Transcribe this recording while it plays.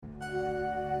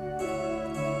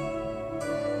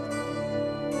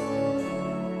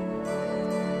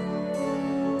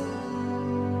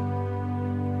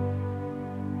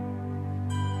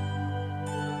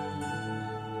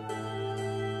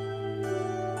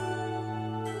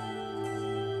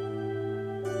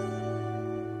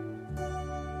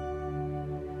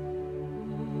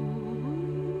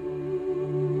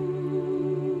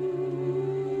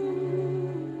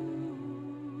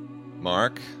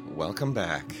Mark. Welcome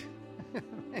back.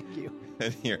 Thank you.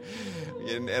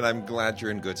 And I'm glad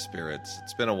you're in good spirits.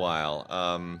 It's been a while,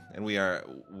 and we are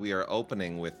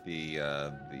opening with the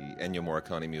Ennio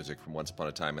Morricone music from Once Upon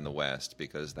a Time in the West,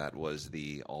 because that was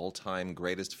the all-time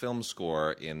greatest film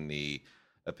score in the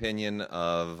opinion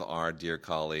of our dear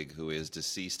colleague who is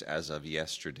deceased as of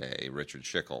yesterday, Richard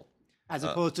Schickel. As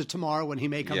opposed to tomorrow when he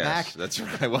may come yes, back. That's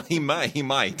right. Well, he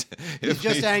might. He's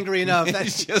just angry enough.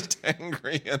 He's just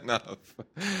angry enough.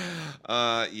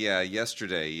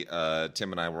 Yesterday,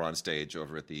 Tim and I were on stage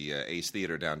over at the Ace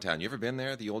Theater downtown. You ever been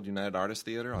there, the old United Artists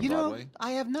Theater on Broadway?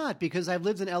 I have not, because I've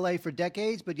lived in L.A. for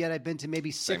decades, but yet I've been to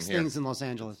maybe six things in Los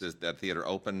Angeles. That theater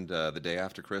opened the day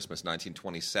after Christmas,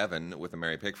 1927, with a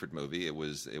Mary Pickford movie. It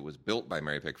was built by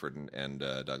Mary Pickford and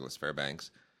Douglas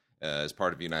Fairbanks. As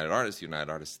part of United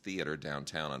Artists Theater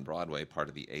downtown on Broadway, part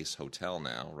of the Ace Hotel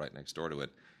now, right next door to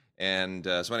it. And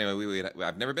so anyway,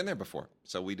 I've never been there before.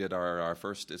 So we did our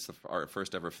first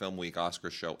ever Film Week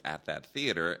Oscar show at that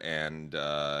theater, and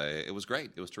it was great.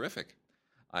 It was terrific.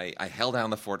 I held down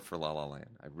the fort for La La Land.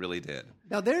 I really did.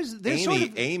 Now there's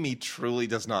Amy truly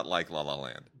does not like La La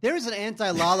Land. There is an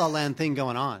anti-La La Land thing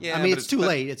going on. Yeah, I mean, it's too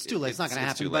late. It's too late. It's not going to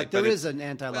happen. But there is an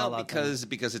anti-La La thing.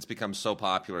 Because it's become so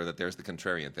popular that there's the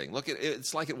contrarian thing. Look,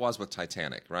 it's like it was with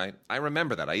Titanic, right? I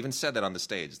remember that. I even said that on the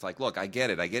stage. It's like, look, I get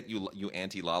it. I get you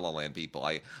anti-La La Land people.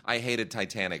 I hated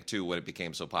Titanic too when it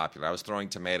became so popular. I was throwing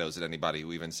tomatoes at anybody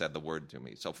who even said the word to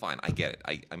me. So fine, I get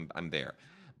it. I'm there.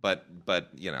 But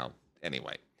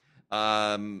anyway.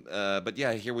 But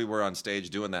yeah, here we were on stage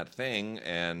doing that thing,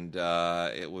 and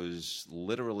it was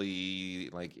literally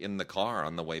like in the car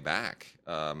on the way back.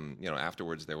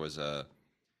 Afterwards there was a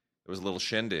little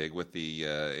shindig with the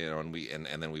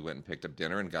and then we went and picked up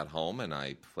dinner and got home, and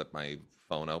I flipped my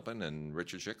phone open and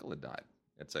Richard Schickel had died.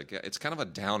 It's kind of a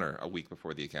downer a week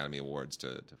before the Academy Awards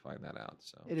to find that out.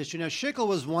 So it is true. Now, Schickel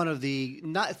was one of the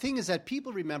thing is that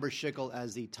people remember Schickel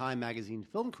as the Time magazine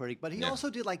film critic, but he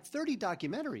also did like 30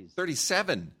 documentaries.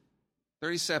 37.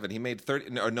 He made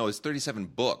 30. No, it's 37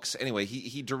 books. Anyway,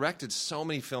 he directed so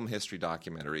many film history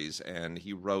documentaries, and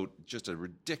he wrote just a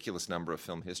ridiculous number of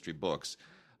film history books.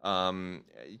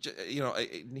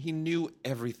 He knew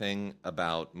everything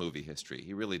about movie history.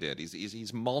 He really did.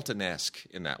 He's Maltin-esque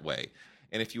in that way.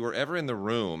 And if you were ever in the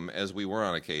room, as we were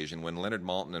on occasion, when Leonard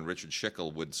Maltin and Richard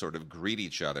Schickel would sort of greet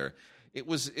each other, it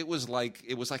was like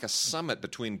a summit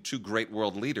between two great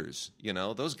world leaders. You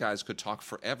know, those guys could talk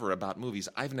forever about movies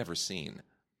I've never seen.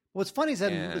 What's funny is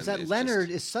that Leonard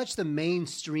is such the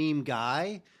mainstream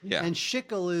guy, and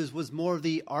Schickel was more of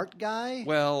the art guy.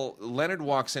 Well, Leonard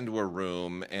walks into a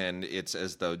room, and it's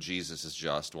as though Jesus has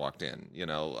just walked in. You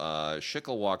know,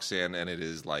 Schickel walks in, and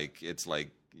it's like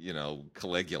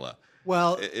Caligula.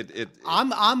 Well,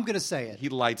 I'm going to say it. He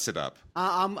lights it up.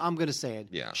 I'm going to say it.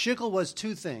 Yeah. Schickel was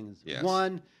two things. Yes.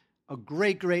 One, a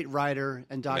great writer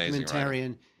and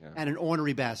documentarian, and an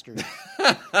ornery bastard.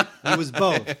 He was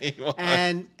both. He was.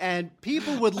 And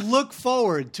people would look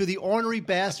forward to the ornery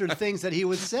bastard things that he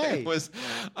would say.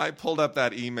 I pulled up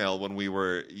that email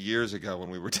years ago when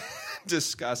we were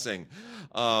discussing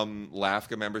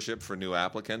LAFCA membership for new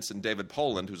applicants, and David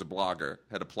Poland, who's a blogger,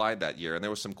 had applied that year, and there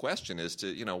was some question as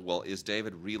to, is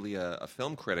David really a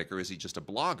film critic, or is he just a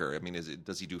blogger? I mean,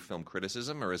 does he do film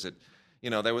criticism, or is it,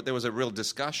 there was a real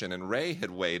discussion, and Ray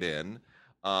had weighed in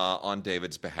on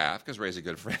David's behalf, because Ray's a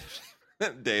good friend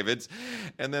of David's,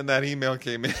 and then that email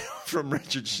came in from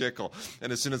Richard Schickel,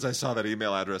 and as soon as I saw that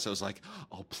email address, I was like,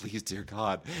 oh, please, dear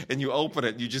God, and you open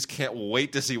it, and you just can't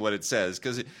wait to see what it says,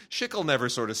 because Schickel never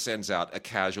sort of sends out a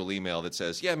casual email that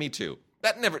says, yeah, me too.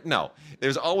 No.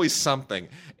 There's always something,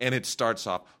 and it starts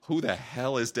off, who the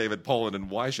hell is David Poland,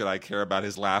 and why should I care about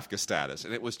his LAFCA status?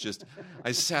 And it was just,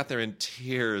 I sat there in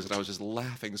tears, and I was just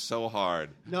laughing so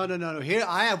hard. No. Here,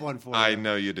 I have one for you. I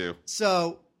know you do.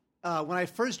 So, when I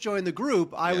first joined the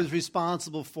group, I was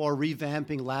responsible for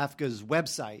revamping LAFCA's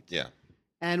website. Yeah.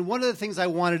 And one of the things I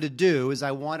wanted to do is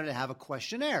I wanted to have a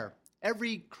questionnaire.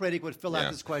 Every critic would fill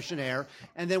out this questionnaire,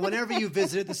 and then whenever you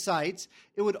visited the sites,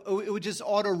 it would just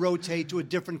auto-rotate to a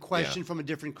different question from a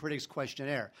different critic's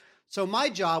questionnaire. So my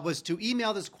job was to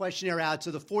email this questionnaire out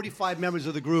to the 45 members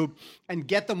of the group and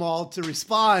get them all to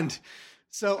respond.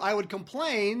 So I would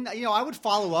complain. I would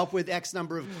follow up with X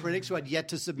number of critics who had yet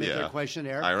to submit their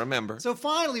questionnaire. I remember. So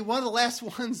finally, one of the last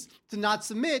ones to not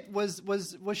submit was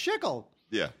Schickel.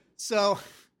 Yeah. So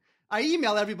I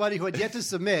email everybody who had yet to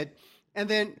submit. And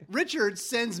then Richard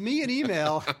sends me an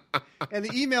email, and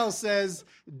the email says,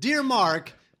 "Dear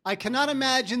Mark, I cannot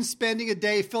imagine spending a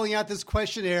day filling out this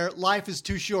questionnaire. Life is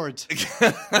too short."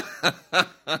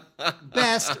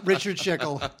 Best, Richard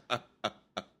Schickel.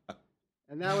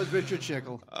 And that was Richard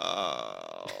Schickel.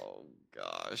 Oh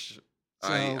gosh. So-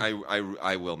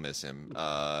 I will miss him.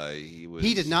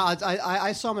 He did not.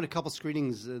 I saw him in a couple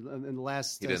screenings in the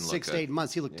last He didn't 6 look to good. 8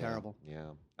 months. He looked terrible. Yeah.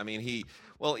 I mean,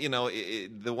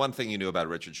 the one thing you knew about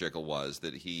Richard Schickel was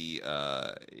that he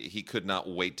could not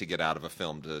wait to get out of a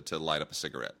film to light up a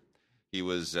cigarette. He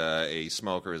was a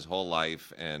smoker his whole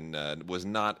life, and was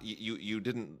not.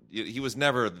 He was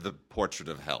never the portrait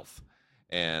of health,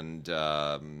 and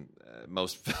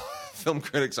most film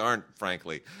critics aren't.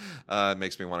 Frankly, it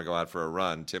makes me want to go out for a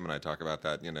run. Tim and I talk about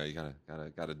that. You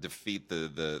gotta defeat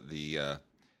the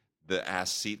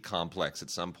ass seat complex at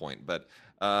some point. But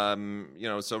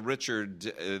so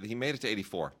Richard, he made it to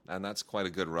 84, and that's quite a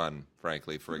good run,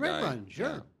 frankly, for a Great guy. run, sure.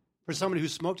 Yeah. For somebody who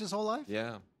smoked his whole life?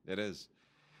 Yeah, it is.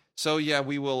 So yeah,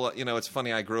 we will. It's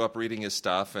funny. I grew up reading his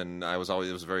stuff, and it was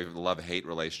a very love-hate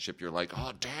relationship. You're like,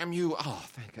 oh damn you, oh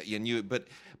thank God, and you. But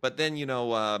then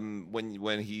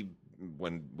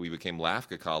when we became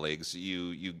LAFCA colleagues,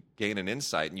 you gain an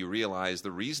insight, and you realize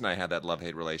the reason I had that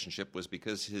love-hate relationship was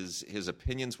because his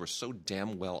opinions were so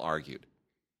damn well argued.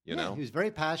 You know, he was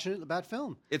very passionate about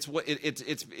film. it's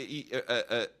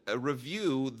a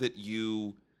review that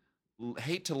you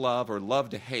hate to love or love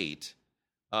to hate.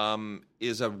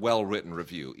 Is a well-written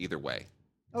review either way.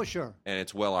 Oh, sure. And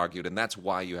it's well argued, and that's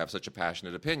why you have such a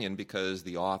passionate opinion, because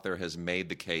the author has made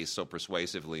the case so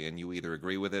persuasively, and you either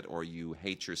agree with it or you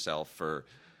hate yourself for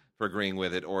agreeing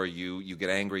with it, or you get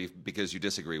angry because you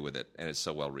disagree with it, and it's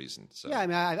so well-reasoned. So. Yeah, I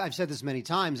mean, I've said this many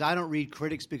times. I don't read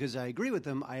critics because I agree with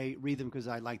them. I read them because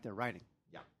I like their writing.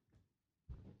 Yeah.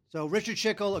 So Richard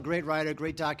Schickel, a great writer,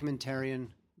 great documentarian,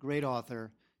 great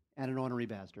author, and an ornery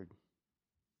bastard.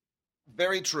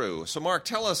 Very true. So, Mark,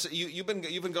 tell us, you've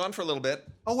been gone for a little bit.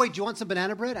 Oh wait, do you want some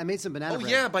banana bread? I made some banana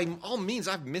bread. Oh yeah, by all means,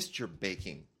 I've missed your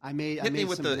baking. I made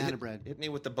some banana bread. Hit me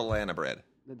with the banana bread.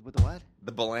 With the what?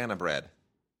 The banana bread.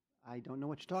 I don't know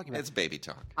what you're talking about. It's baby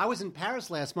talk. I was in Paris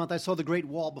last month. I saw the Great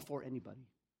Wall before anybody.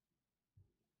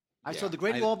 I saw the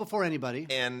Great I- Wall before anybody.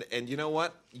 And you know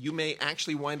what? You may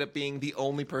actually wind up being the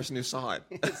only person who saw it.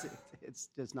 It's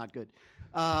just not good.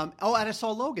 And I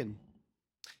saw Logan.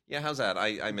 Yeah, how's that?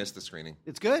 I missed the screening.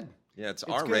 It's good. Yeah, it's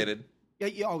good. R-rated.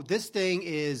 Yeah, this thing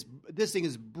is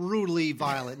brutally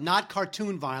violent, not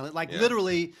cartoon violent. Like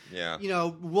literally, Yeah.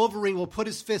 Wolverine will put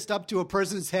his fist up to a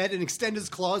person's head and extend his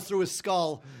claws through his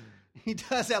skull. He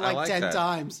does that I like 10 that.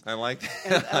 times. I like that.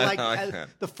 And, I like that.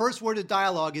 the first word of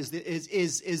dialogue is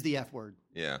the F word.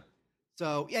 Yeah.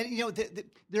 So,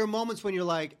 and there are moments when you're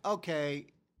like, okay,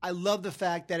 I love the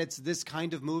fact that it's this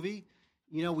kind of movie.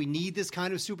 We need this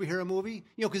kind of superhero movie.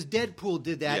 Because Deadpool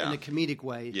did that in a comedic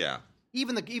way. Yeah.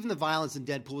 Even the violence in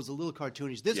Deadpool is a little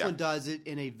cartoonish. This Yeah. one does it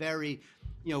in a very,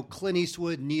 Clint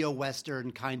Eastwood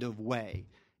neo-Western kind of way,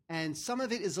 and some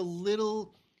of it is a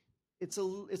little, it's a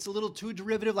little too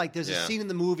derivative. Like there's a Yeah. scene in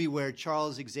the movie where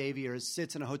Charles Xavier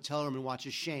sits in a hotel room and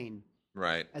watches Shane,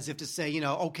 Right. as if to say,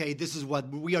 okay, this is what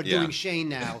we are Yeah. doing Shane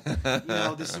now.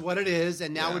 This is what it is,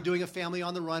 and now Yeah. we're doing a Family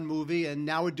on the Run movie, and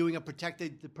now we're doing a Protect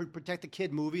the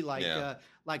Kid movie like Yeah.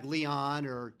 like Leon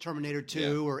or Terminator 2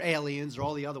 Yeah. or Aliens or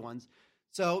all the other ones.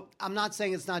 So I'm not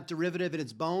saying it's not derivative in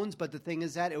its bones, but the thing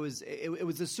is that it was a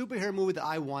superhero movie that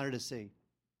I wanted to see.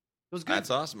 It was good. That's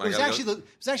awesome. It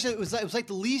was like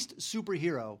the least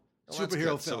superhero Well, that's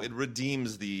film. good. So it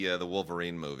redeems the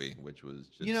Wolverine movie, which was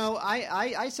just...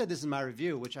 I said this in my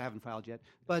review, which I haven't filed yet,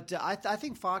 but I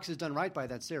think Fox has done right by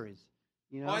that series.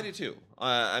 Oh, I do too.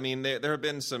 I mean, there have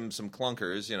been some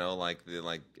clunkers,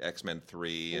 like X-Men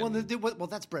 3. And, Well,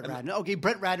 that's Brett Ratner. Okay,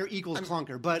 Brett Ratner equals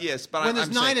clunker, but yes, but when there's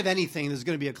I'm 9 saying- of anything, there's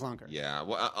going to be a clunker. Yeah.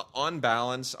 Well, on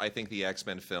balance, I think the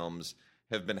X-Men films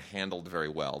have been handled very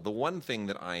well. The one thing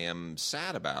that I am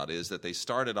sad about is that they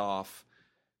started off...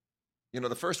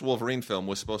 the first Wolverine film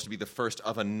was supposed to be the first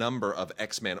of a number of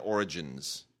X-Men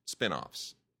Origins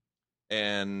spin-offs.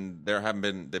 And there've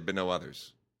been no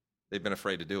others. They've been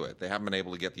afraid to do it. They haven't been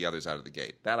able to get the others out of the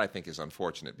gate. That, I think, is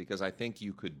unfortunate, because I think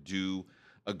you could do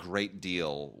a great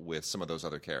deal with some of those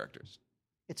other characters.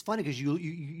 It's funny because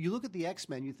you look at the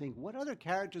X-Men, you think, what other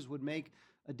characters would make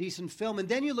a decent film? And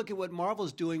then you look at what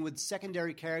Marvel's doing with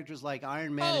secondary characters like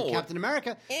Iron Man and Captain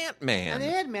America. Ant-Man.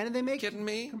 And they make Kidding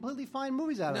me? completely fine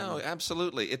movies out of No, it.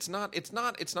 absolutely. It's not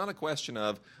a question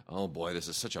of, oh boy, this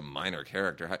is such a minor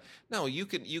character. No, you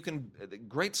can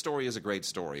great story is a great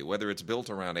story. Whether it's built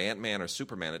around Ant-Man or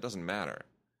Superman, it doesn't matter.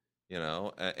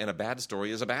 And a bad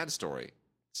story is a bad story.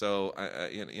 So,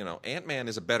 Ant-Man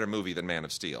is a better movie than Man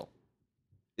of Steel.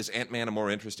 Is Ant-Man a more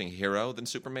interesting hero than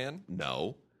Superman?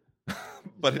 No.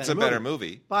 But it's a better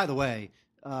movie. By the way,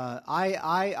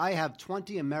 I have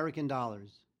 $20 American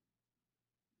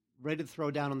ready to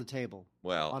throw down on the table.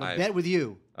 Well, on a bet with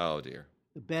you. Oh dear.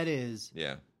 The bet is.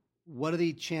 Yeah. What are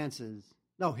the chances?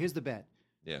 No, here's the bet.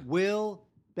 Yeah. Will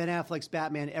Ben Affleck's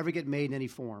Batman ever get made in any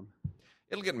form?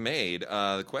 It'll get made.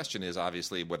 The question is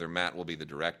obviously whether Matt will be the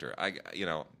director. I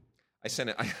sent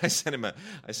him a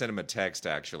text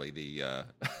actually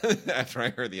after I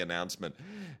heard the announcement,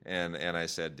 and I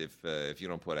said if you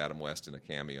don't put Adam West in a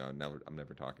cameo, I'm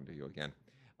never talking to you again.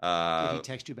 Did he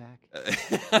text you back?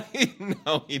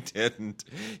 No, he didn't.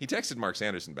 He texted Mark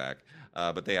Sanderson back,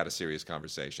 but they had a serious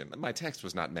conversation. My text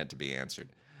was not meant to be answered.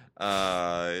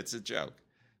 It's a joke.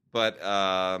 But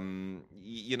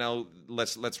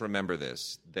let's remember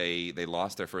this. They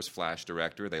lost their first Flash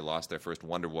director. They lost their first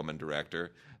Wonder Woman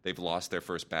director. They've lost their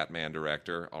first Batman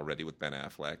director already with Ben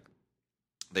Affleck.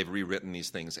 They've rewritten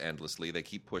these things endlessly. They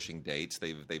keep pushing dates.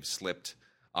 They've slipped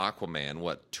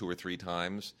Aquaman 2 or 3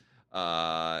 times.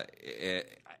 I'm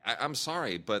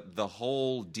sorry, but the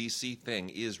whole DC thing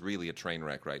is really a train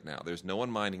wreck right now. There's no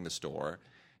one minding the store.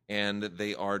 And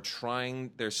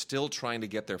they're still trying to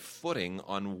get their footing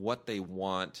on what they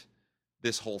want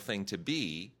this whole thing to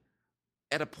be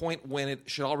at a point when it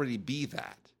should already be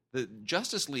that. The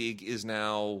Justice League is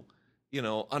now,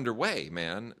 underway,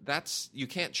 man. You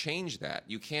can't change that.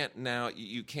 You can't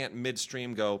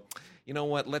midstream go, you know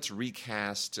what, let's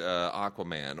recast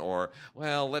Aquaman, or,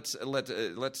 well, let's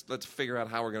figure out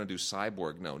how we're going to do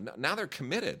Cyborg. No, now they're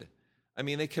committed. I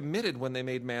mean, they committed when they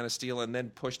made Man of Steel and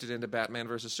then pushed it into Batman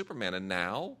versus Superman, and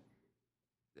now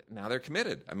they're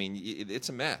committed. I mean, it's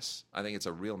a mess. I think it's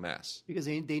a real mess because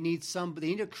they need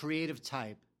a creative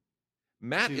type.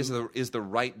 Matt is the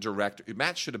right director.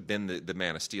 Matt should have been the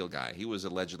Man of Steel guy. He was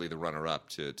allegedly the runner-up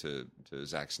to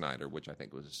Zack Snyder, which I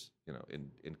think was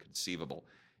inconceivable.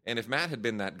 And if Matt had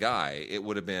been that guy,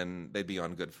 they'd be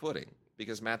on good footing.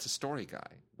 Because Matt's a story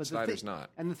guy. But Snyder's not.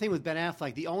 And the thing with Ben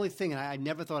Affleck, the only thing, and I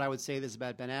never thought I would say this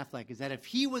about Ben Affleck, is that if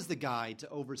he was the guy to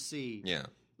oversee... Yeah.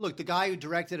 Look, the guy who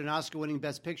directed an Oscar-winning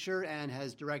Best Picture and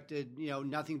has directed,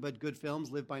 nothing but good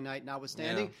films, Live by Night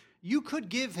notwithstanding, you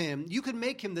could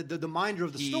make him the minder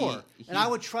of the store. And I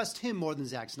would trust him more than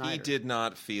Zack Snyder. He did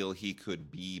not feel he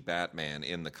could be Batman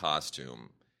in the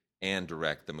costume and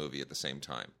direct the movie at the same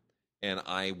time. And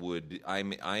I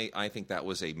think that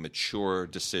was a mature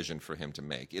decision for him to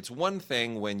make. It's one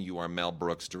thing when you are Mel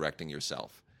Brooks directing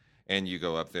yourself, and you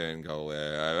go up there and go,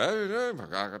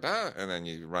 and then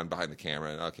you run behind the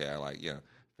camera, and okay,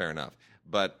 fair enough.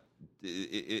 But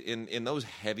in those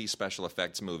heavy special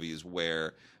effects movies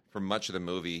where for much of the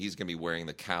movie he's going to be wearing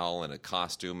the cowl and a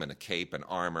costume and a cape and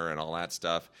armor and all that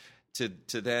stuff, to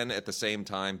then at the same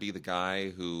time be the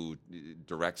guy who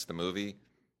directs the movie,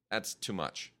 that's too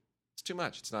much. It's too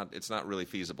much. It's not really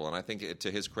feasible. And I think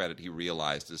to his credit, he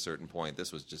realized at a certain point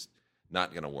this was just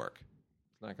not going to work.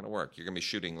 It's not going to work. You're going to be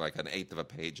shooting like an eighth of a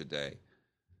page a day.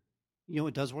 You know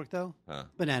what does work, though? Huh?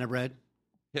 Banana bread.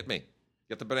 Hit me.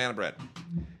 Get the banana bread.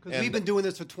 Because we've been doing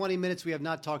this for 20 minutes. We have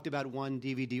not talked about one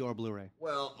DVD or Blu-ray.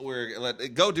 Well,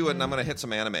 go do it, and I'm going to hit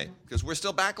some anime. Because we're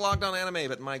still backlogged on anime,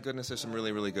 but my goodness, there's some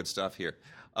really, really good stuff here.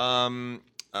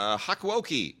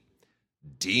 Hakuoki,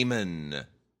 Demon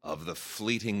of the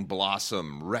Fleeting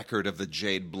Blossom, Record of the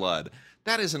Jade Blood.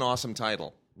 That is an awesome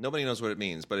title. Nobody knows what it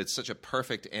means, but it's such a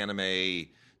perfect anime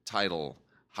title.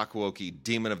 Hakuoki,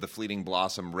 Demon of the Fleeting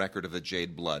Blossom, Record of the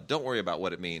Jade Blood. Don't worry about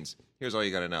what it means. Here's all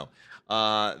you got to know.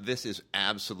 This is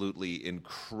absolutely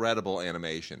incredible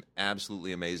animation.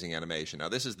 Absolutely amazing animation. Now,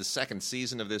 this is the second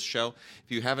season of this show.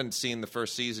 If you haven't seen the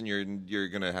first season, you're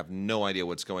going to have no idea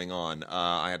what's going on.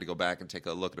 I had to go back and take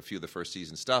a look at a few of the first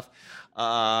season stuff,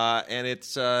 and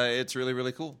it's really,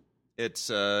 really cool.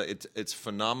 It's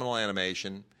phenomenal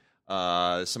animation.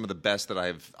 Some of the best that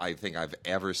I think I've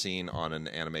ever seen on an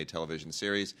anime television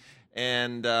series.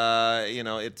 And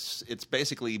it's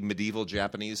basically medieval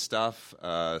Japanese stuff,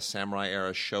 samurai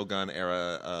era, shogun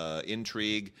era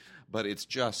intrigue, but it's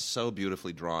just so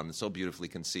beautifully drawn and so beautifully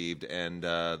conceived, and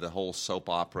the whole soap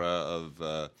opera of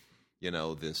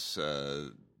this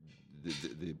the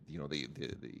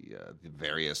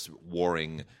various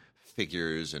warring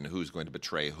figures and who's going to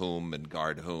betray whom and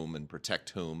guard whom and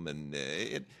protect whom, and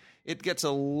it gets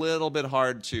a little bit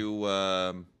hard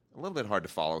to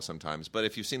follow sometimes, but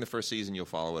if you've seen the first season, you'll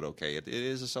follow it okay. It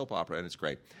is a soap opera, and it's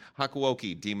great.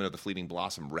 Hakuoki, Demon of the Fleeting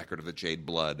Blossom, Record of the Jade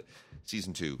Blood,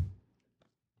 Season 2.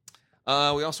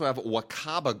 We also have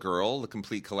Wakaba Girl, the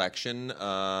complete collection. This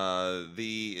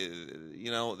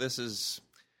is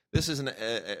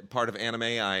a part of anime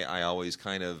I always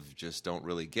kind of just don't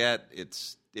really get.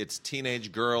 It's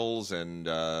teenage girls and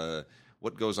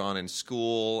what goes on in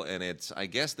school, and I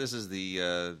guess this is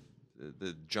the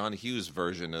the John Hughes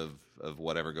version of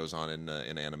whatever goes on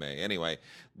in anime. Anyway,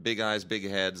 big eyes, big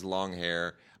heads, long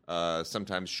hair.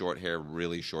 Sometimes short hair,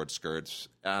 really short skirts.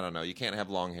 I don't know. You can't have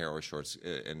long hair or shorts,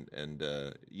 and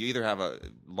you either have a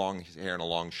long hair and a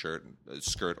long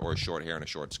skirt, or a short hair and a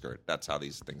short skirt. That's how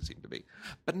these things seem to be.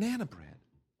 Banana bread.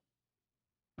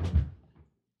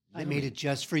 I made it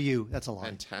just for you. That's a lie.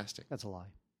 Fantastic. That's a lie.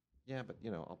 Yeah, but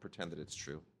I'll pretend that it's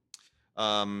true.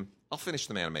 I'll finish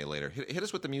the anime later. Hit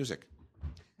us with the music.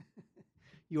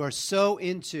 You are so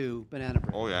into banana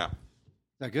bread. Oh yeah. Is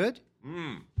that good?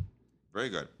 Very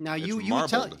good. Now It's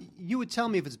you would tell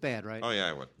me if it's bad, right? Oh yeah,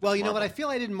 I would. Well, It's you know what? I marbled. feel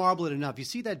I didn't marble it enough. You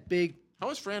see that big? How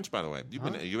was France, by the way? You've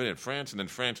been in France, and then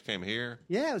France came here.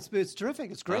 Yeah, it's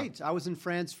terrific. It's great. I was in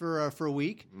France for a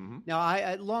week. Mm-hmm.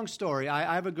 Now, long story.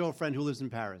 I have a girlfriend who lives in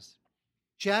Paris.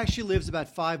 She actually lives about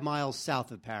 5 miles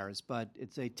south of Paris, but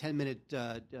it's a 10-minute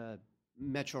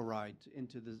metro ride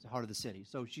into the heart of the city.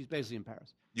 So she's basically in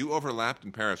Paris. You overlapped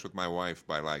in Paris with my wife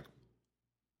by like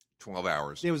 12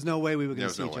 hours. There was no way we were going to There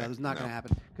was see no each other. way. It was not No. going to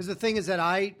happen. Because the thing is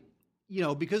that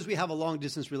because we have a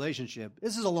long-distance relationship,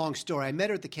 this is a long story. I met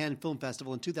her at the Cannes Film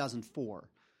Festival in 2004.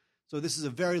 So this is a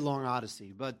very long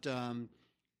odyssey. But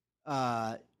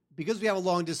because we have a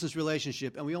long-distance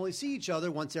relationship and we only see each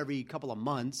other once every couple of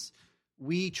months,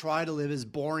 we try to live as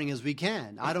boring as we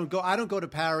can. I don't go to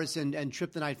Paris and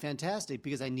trip the night fantastic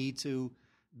because I need to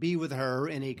be with her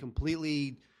in a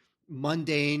completely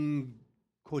mundane,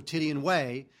 quotidian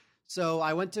way. So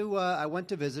I went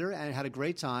to visit her and had a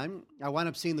great time. I wound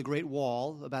up seeing the Great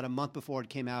Wall about a month before it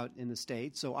came out in the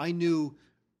States. So I knew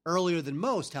earlier than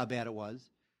most how bad it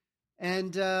was.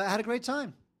 And had a great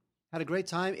time.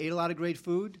 Ate a lot of great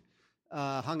food.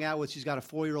 Hung out with, she's got a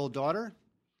 4-year-old daughter.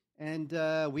 And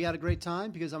we had a great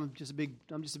time because I'm just a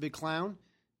big clown.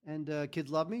 And kids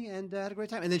love me and had a great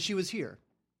time. And then she was here.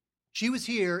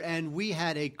 And we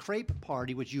had a crepe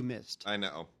party, which you missed. I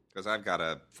know, because I've got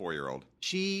a 4-year-old.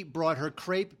 She brought her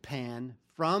crepe pan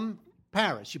from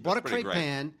Paris. She bought a crepe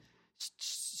pan,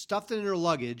 stuffed it in her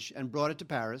luggage, and brought it to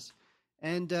Paris.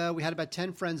 And we had about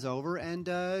 10 friends over,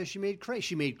 and she made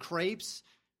crepes.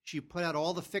 She put out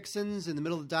all the fixins in the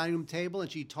middle of the dining room table,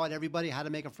 and she taught everybody how to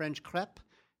make a French crepe.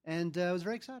 And it was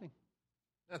very exciting.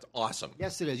 That's awesome.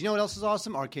 Yes, it is. You know what else is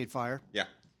awesome? Arcade Fire. Yeah.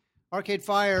 Arcade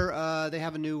Fire, they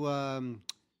have a new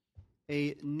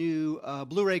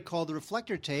Blu-ray called The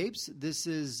Reflector Tapes. This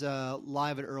is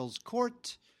live at Earl's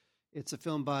Court. It's a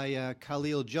film by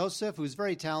Khalil Joseph, who's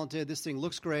very talented. This thing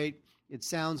looks great. It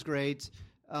sounds great.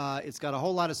 It's got a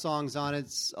whole lot of songs on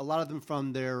it. A lot of them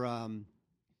from the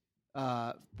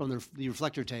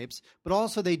Reflector tapes, but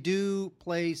also they do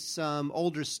play some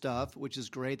older stuff, which is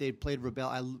great. They played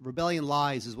Rebellion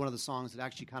Lies is one of the songs that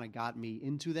actually kind of got me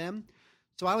into them.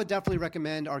 So I would definitely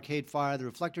recommend Arcade Fire, the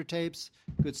Reflector tapes.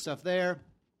 Good stuff there.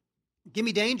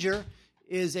 Gimme Danger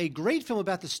is a great film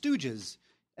about the Stooges.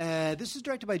 This is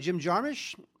directed by Jim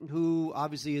Jarmusch, who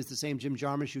obviously is the same Jim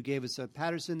Jarmusch who gave us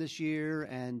Patterson this year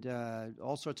and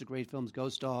all sorts of great films,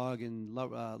 Ghost Dog and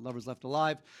Lovers Left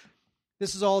Alive.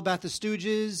 This is all about the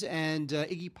Stooges, and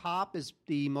Iggy Pop is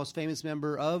the most famous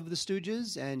member of the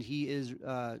Stooges, and he is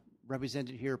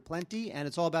represented here plenty. And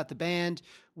it's all about the band,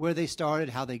 where they started,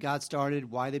 how they got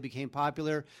started, why they became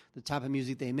popular, the type of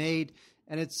music they made.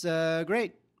 And it's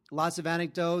great. Lots of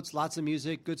anecdotes, lots of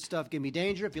music, good stuff. Give Me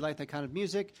Danger if you like that kind of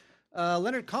music.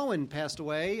 Leonard Cohen passed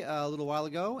away a little while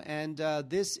ago, and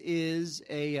this is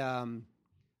a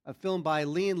film by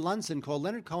Leon Lunson called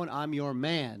Leonard Cohen, I'm Your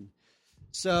Man.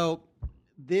 So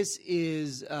this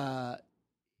is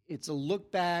it's a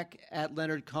look back at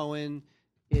Leonard Cohen.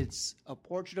 It's a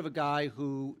portrait of a guy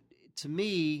who, to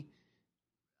me,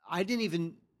 I didn't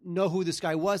even know who this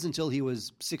guy was until he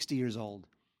was 60 years old.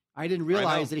 I didn't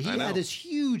realize that he had this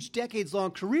huge,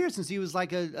 decades-long career since he was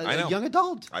like a young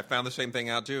adult. I found the same thing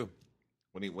out too.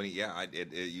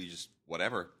 You just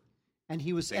whatever. And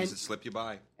he was things that slip you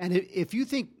by. And if you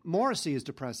think Morrissey is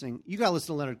depressing, you got to listen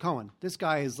to Leonard Cohen. This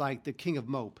guy is like the king of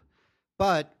mope,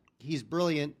 but he's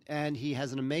brilliant and he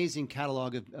has an amazing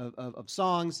catalog of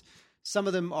songs. Some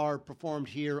of them are performed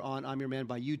here on I'm Your Man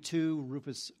by U2,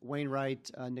 Rufus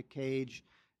Wainwright, Nick Cage,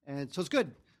 and so it's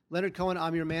good. Leonard Cohen,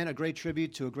 I'm Your Man, a great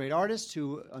tribute to a great artist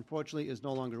who unfortunately is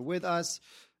no longer with us.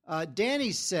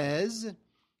 Danny says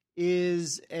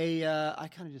is I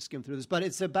kind of just skimmed through this, but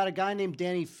it's about a guy named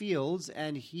Danny Fields,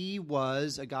 and he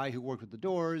was a guy who worked with the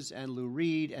Doors and Lou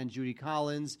Reed and Judy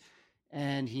Collins,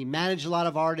 and he managed a lot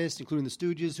of artists, including the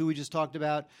Stooges, who we just talked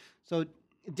about. So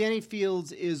Danny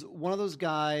Fields is one of those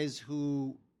guys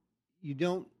who you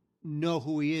don't know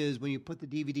who he is when you put the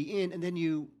DVD in, and then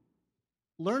you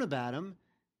learn about him.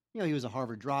 You know, he was a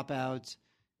Harvard dropout,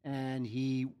 and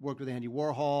he worked with Andy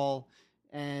Warhol,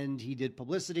 and he did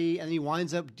publicity, and he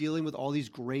winds up dealing with all these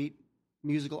great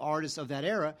musical artists of that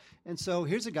era. And so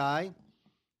here's a guy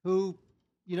who,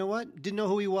 you know what, didn't know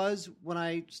who he was when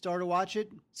I started to watch it,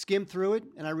 skimmed through it,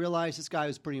 and I realized this guy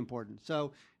was pretty important.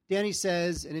 So Danny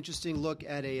says an interesting look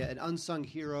at an unsung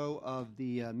hero of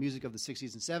the music of the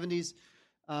 60s and 70s.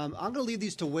 I'm going to leave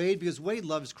these to Wade because Wade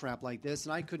loves crap like this,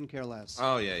 and I couldn't care less.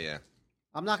 Oh, yeah.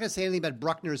 I'm not going to say anything about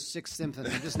Bruckner's Sixth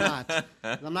Symphony. I'm just not.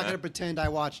 I'm not going to pretend I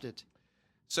watched it.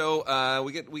 So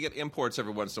we get imports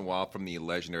every once in a while from the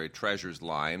Legendary Treasures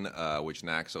line, which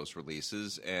Naxos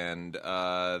releases, and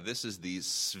this is the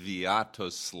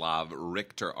Sviatoslav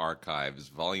Richter Archives,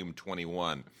 Volume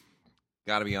 21.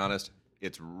 Got to be honest,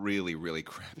 it's really, really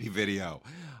crappy video.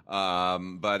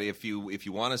 But if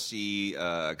you want to see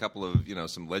a couple of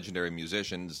some legendary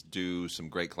musicians do some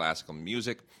great classical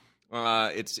music,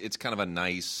 it's kind of a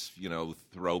nice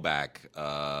throwback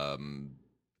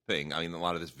thing. I mean, a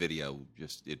lot of this video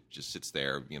just sits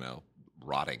there,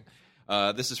 rotting.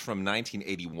 This is from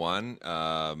 1981.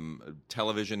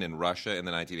 Television in Russia in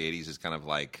the 1980s is kind of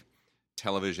like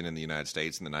television in the United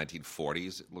States in the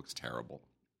 1940s. It looks terrible.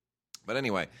 But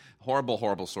anyway,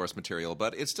 horrible source material,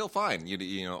 but it's still fine.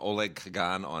 Oleg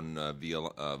Kagan on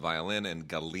violin and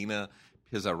Galina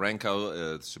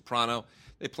Pizarenko soprano.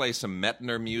 They play some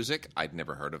Mettner music. I'd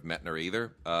never heard of Mettner either.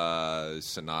 Piano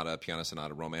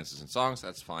sonata, romances and songs.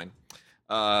 That's fine.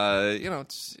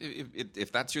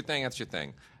 If that's your thing, that's your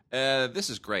thing.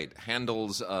 This is great.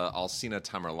 Handel's Alcina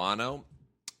Tamerlano.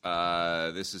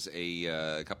 This is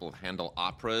a couple of Handel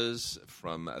operas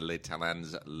from Les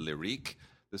Talents Lyriques.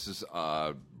 This is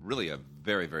really a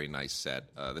very, very nice set.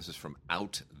 This is from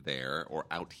Out There, or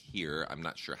Out Here. I'm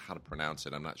not sure how to pronounce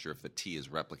it. I'm not sure if the T is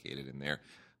replicated in there.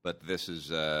 But this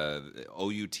is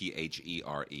Outhere.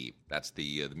 That's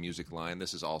the music line.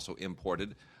 This is also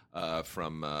imported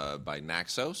by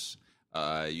Naxos.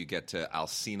 You get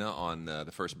Alcina on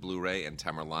the first Blu-ray and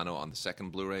Tamerlano on the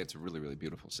second Blu-ray. It's a really, really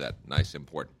beautiful set. Nice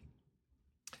import.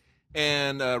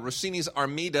 And Rossini's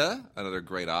Armida, another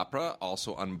great opera,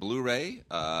 also on Blu-ray.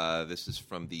 This is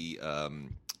from the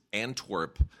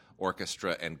Antwerp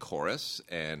Orchestra and Chorus,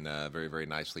 and very, very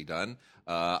nicely done.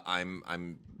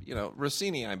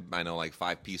 Rossini, I know like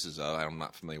 5 pieces of. I'm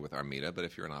not familiar with Armida, but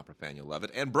if you're an opera fan, you'll love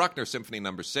it. And Bruckner Symphony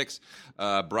No. 6.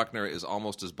 Bruckner is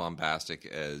almost as bombastic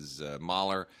as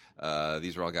Mahler.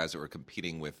 These are all guys that were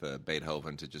competing with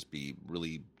Beethoven to just be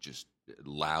really just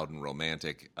loud and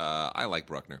romantic. I like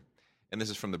Bruckner. And this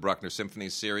is from the Bruckner Symphony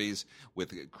series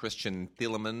with Christian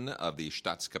Thielemann of the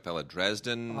Staatskapelle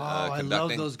Dresden conducting. I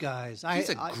love those guys. He's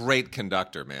a great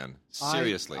conductor, man.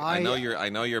 Seriously, I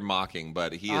know you're mocking,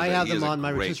 but he is. I have them on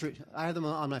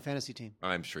my fantasy team.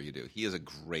 I'm sure you do. He is a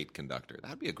great conductor.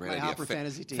 That'd be a great idea. Opera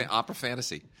fantasy team. Opera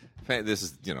fantasy. This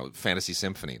is fantasy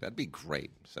symphony. That'd be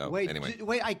great. So anyway,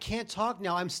 wait, I can't talk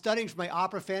now. I'm studying for my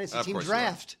opera fantasy team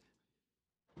draft.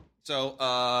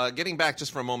 So getting back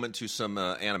just for a moment to some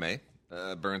anime.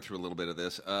 Burn through a little bit of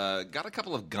this. Got a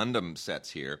couple of Gundam sets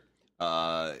here.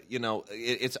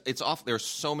 It's off. There's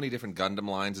so many different Gundam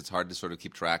lines. It's hard to sort of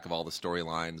keep track of all the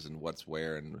storylines and what's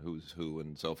where and who's who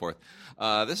and so forth.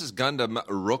 This is Gundam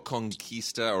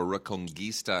Reconquista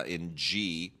in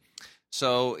G.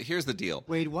 So here's the deal.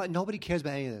 Wait, what? Nobody cares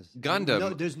about any of this.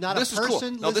 Gundam. There's not a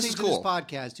person listening to this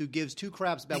podcast who gives 2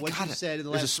 craps about what you said in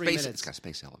the last 3 minutes. It's got a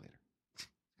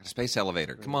space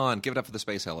elevator. Come on, give it up for the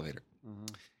space elevator. Mm-hmm.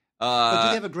 But do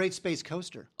they have a great space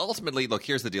coaster? Ultimately, look,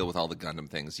 here's the deal with all the Gundam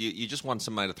things. You just want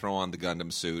somebody to throw on the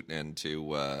Gundam suit and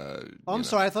to... I'm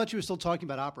sorry. I thought you were still talking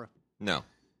about opera. No.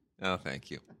 Oh, thank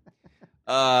you.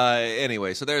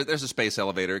 Anyway, so there's a space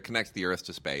elevator. It connects the Earth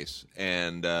to space.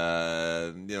 And,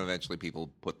 eventually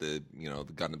people put the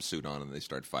Gundam suit on and they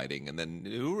start fighting. And then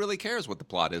who really cares what the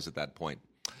plot is at that point?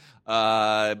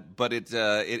 But it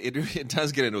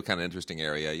does get into a kind of interesting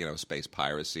area, space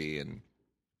piracy, and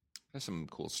there's some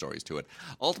cool stories to it.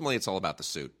 Ultimately, it's all about the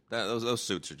suit. Those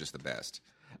suits are just the best.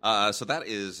 So that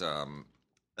is Gundam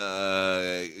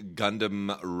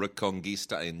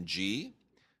Reconquista in G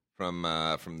from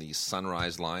the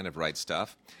Sunrise line of Right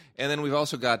Stuff. And then we've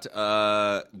also got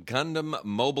Gundam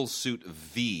Mobile Suit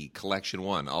V Collection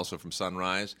 1, also from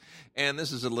Sunrise. And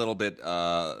this is a little bit,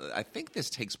 I think this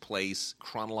takes place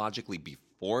chronologically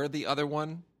before the other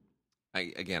one.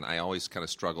 I always kind of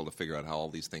struggle to figure out how all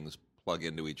these things plug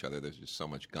into each other. There's just so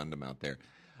much Gundam out there.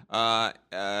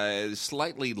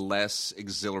 Slightly less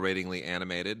exhilaratingly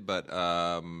animated, but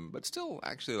still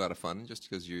actually a lot of fun. Just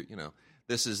because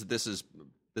this is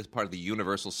this part of the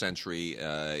Universal Century,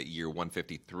 year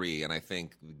 153, and I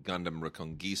think Gundam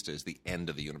Reconquista is the end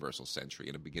of the Universal Century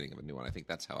and the beginning of a new one. I think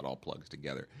that's how it all plugs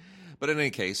together. But in any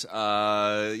case,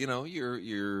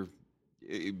 your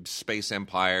space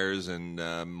empires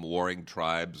and warring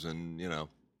tribes and,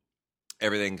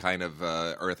 everything kind of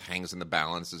Earth hangs in the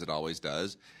balance as it always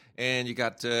does. And you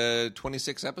got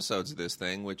 26 episodes of this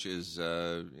thing, which is,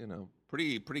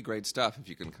 pretty great stuff if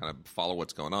you can kind of follow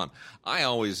what's going on. I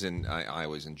always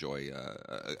enjoy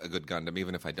a good Gundam,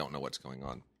 even if I don't know what's going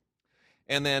on.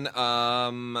 And then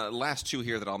last two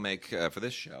here that I'll make for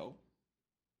this show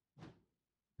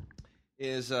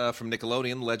is from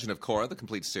Nickelodeon, Legend of Korra, the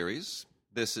complete series.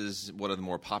 This is one of the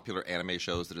more popular anime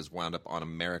shows that has wound up on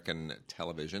American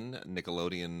television.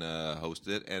 Nickelodeon hosted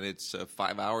it, and it's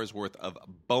 5 hours worth of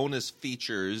bonus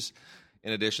features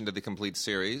in addition to the complete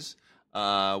series,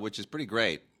 which is pretty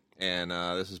great. And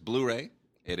this is Blu-ray.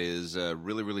 It is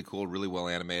really, really cool, really well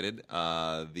animated.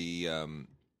 This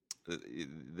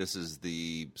is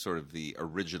the sort of the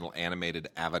original animated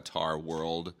Avatar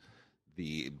world,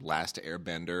 the Last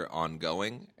Airbender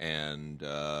ongoing, and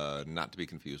not to be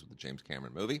confused with the James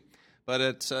Cameron movie. But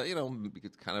it's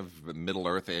it's kind of Middle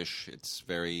Earth-ish. It's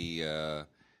very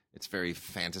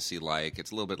fantasy-like.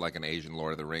 It's a little bit like an Asian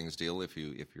Lord of the Rings deal if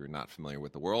you're not familiar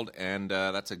with the world. And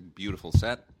that's a beautiful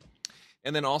set.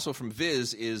 And then also from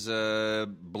Viz is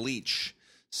Bleach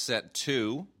Set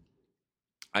 2.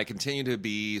 I continue to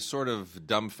be sort of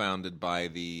dumbfounded by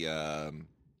the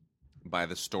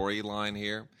storyline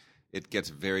here. It gets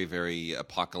very, very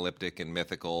apocalyptic and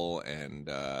mythical, and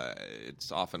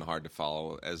it's often hard to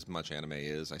follow, as much anime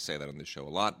is. I say that on this show a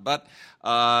lot, but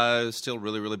still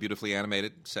really, really beautifully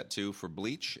animated. Set 2 for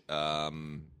Bleach.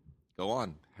 Go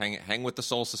on. Hang with the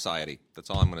Soul Society. That's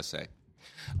all I'm going to say.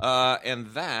 And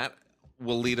that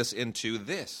will lead us into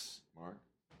this, Mark.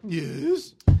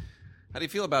 Yes? How do you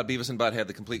feel about Beavis and Butthead,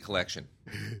 the complete collection,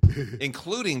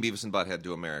 including Beavis and Butthead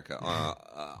to America?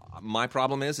 My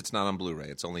problem is it's not on Blu-ray.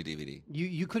 It's only DVD.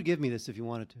 You could give me this if you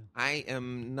wanted to. I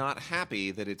am not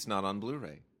happy that it's not on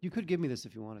Blu-ray. You could give me this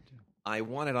if you wanted to. I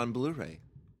want it on Blu-ray.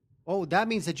 Oh, that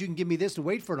means that you can give me this and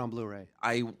wait for it on Blu-ray.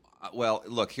 Well,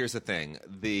 look, here's the thing.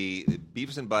 The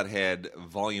Beavis and Butthead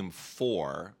Volume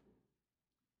 4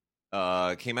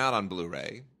 came out on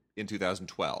Blu-ray in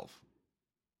 2012.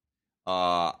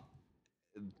 I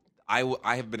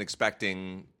have been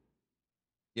expecting,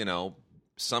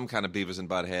 some kind of Beavis and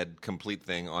Butthead complete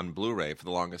thing on Blu-ray for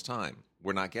the longest time.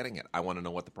 We're not getting it. I want to know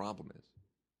what the problem is.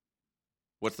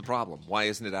 What's the problem? Why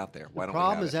isn't it out there? Why don't we have it? The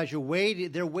problem is that you're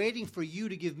waiting. They're waiting for you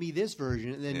to give me this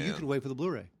version, and then you can wait for the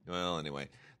Blu-ray. Well, anyway,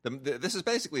 this is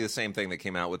basically the same thing that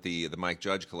came out with the Mike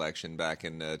Judge collection back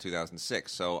in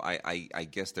 2006. So I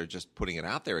guess they're just putting it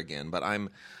out there again. But I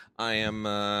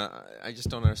just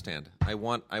don't understand. I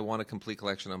want a complete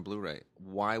collection on Blu-ray.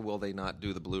 Why will they not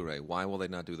do the Blu-ray? Why will they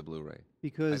not do the Blu-ray?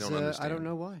 Because I don't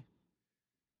know why.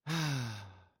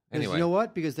 Anyway, you know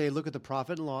what? Because they look at the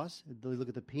profit and loss. They look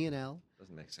at the P&L.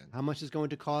 Doesn't make sense. How much it's going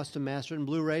to cost to master it in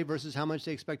Blu-ray versus how much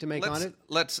they expect to make on it.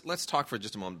 Let's talk for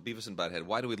just a moment. Beavis and Butthead.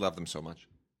 Why do we love them so much?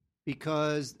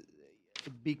 Because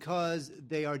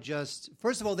they are just.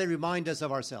 First of all, they remind us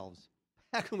of ourselves.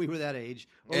 Back when we were that age,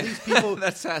 or at least people.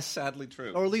 That's sadly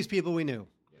true. Or at least people we knew.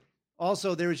 Yeah.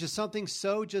 Also, there is just something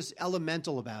so just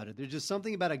elemental about it. There's just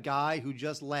something about a guy who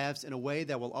just laughs in a way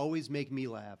that will always make me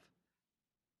laugh.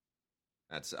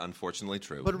 That's unfortunately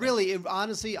true. But really,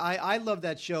 honestly, I love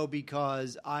that show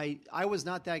because I was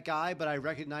not that guy, but I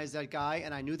recognized that guy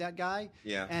and I knew that guy.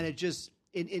 Yeah. And it just,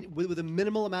 with a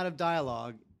minimal amount of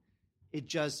dialogue, it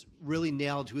just really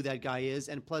nailed who that guy is.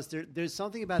 And plus, there's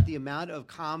something about the amount of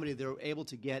comedy they're able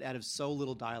to get out of so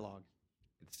little dialogue.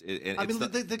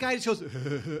 The guy just goes,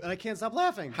 and I can't stop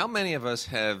laughing. How many of us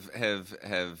have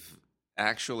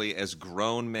actually, as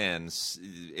grown men,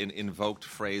 invoked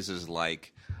phrases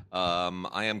like,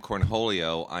 I am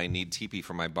Cornholio, I need teepee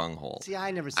for my bunghole. See,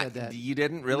 I never said that. You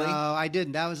didn't, really? No, I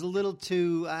didn't. That was a little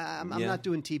too... I'm not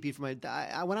doing teepee for my...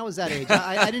 when I was that age,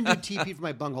 I didn't do teepee for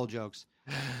my bunghole jokes.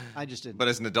 I just didn't. But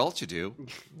as an adult, you do.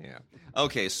 Yeah.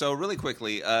 Okay, so really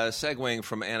quickly, segueing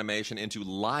from animation into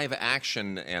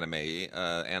live-action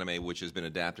anime which has been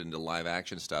adapted into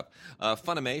live-action stuff,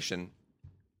 Funimation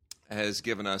has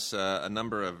given us a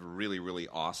number of really, really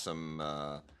awesome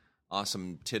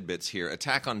tidbits here.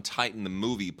 Attack on Titan, the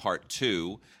movie, Part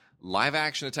 2.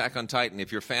 Live-action Attack on Titan.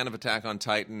 If you're a fan of Attack on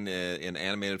Titan in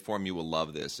animated form, you will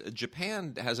love this.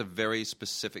 Japan has a very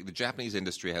specific... The Japanese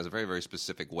industry has a very, very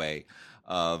specific way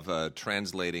of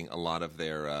translating a lot of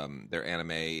their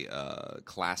anime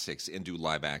classics into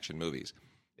live-action movies.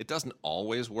 It doesn't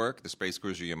always work. The Space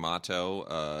Cruiser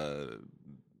Yamato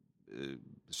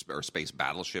or Space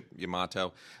Battleship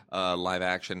Yamato live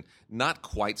action. Not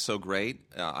quite so great.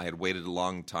 I had waited a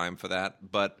long time for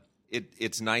that, but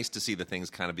it's nice to see the things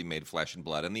kind of be made flesh and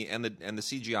blood, and the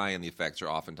CGI and the effects are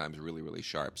oftentimes really, really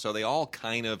sharp. So they all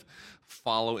kind of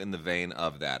follow in the vein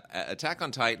of that. Attack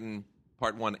on Titan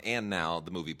Part 1 and now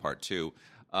the movie Part 2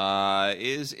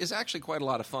 is actually quite a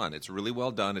lot of fun. It's really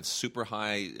well done. It's super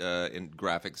high in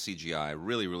graphic CGI,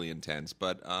 really, really intense.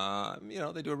 But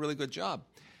they do a really good job.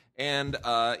 And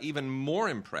even more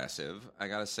impressive, I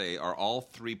gotta say, are all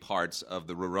 3 parts of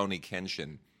the Rurouni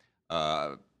Kenshin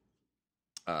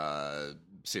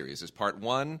series. Is Part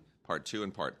 1, Part 2,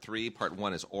 and Part 3. Part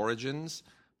 1 is Origins.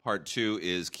 Part 2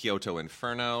 is Kyoto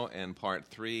Inferno, and Part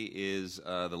 3 is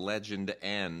The Legend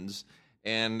Ends.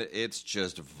 And it's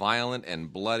just violent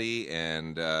and bloody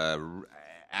and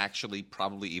actually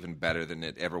probably even better than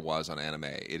it ever was on anime.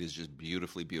 It is just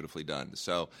beautifully, beautifully done.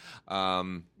 So,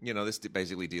 this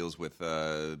basically deals with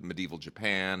medieval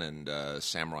Japan and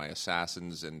samurai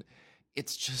assassins, and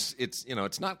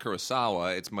it's not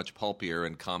Kurosawa. It's much pulpier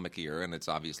and comicier, and it's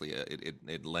obviously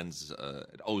it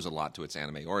owes a lot to its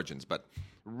anime origins, but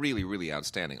really, really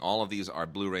outstanding. All of these are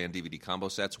Blu-ray and DVD combo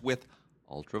sets with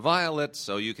Ultraviolet,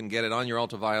 so you can get it on your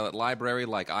Ultraviolet library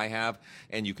like I have,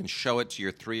 and you can show it to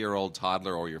your 3-year-old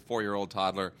toddler or your 4-year-old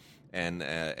toddler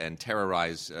and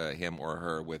terrorize him or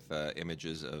her with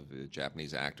images of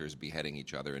Japanese actors beheading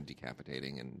each other and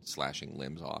decapitating and slashing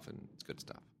limbs off, and it's good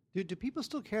stuff. Do people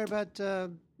still care about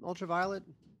Ultraviolet?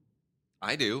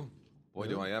 I do. Boy,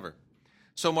 do I ever.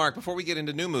 So, Mark, before we get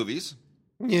into new movies,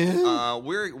 yeah,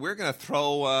 we're gonna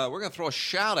throw a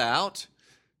shout out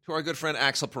to our good friend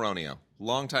Axel Peronio,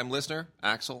 longtime listener.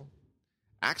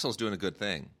 Axel's doing a good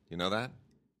thing. You know that?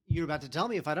 You're about to tell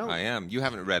me if I don't. I am. You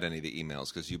haven't read any of the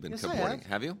emails because you've been comporting.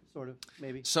 Have you? Sort of,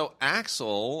 maybe. So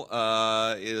Axel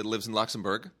lives in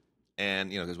Luxembourg, and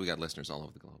because we got listeners all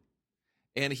over the globe.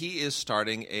 And he is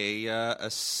starting a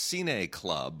cine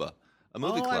club, a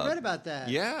movie club. Oh, I read about that.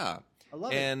 Yeah. I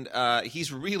love it. And he's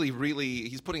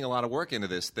he's putting a lot of work into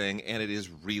this thing, and it is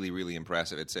really, really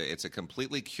impressive. It's a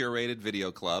completely curated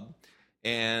video club,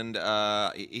 and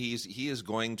he is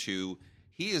going to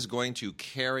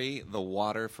carry the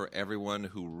water for everyone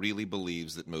who really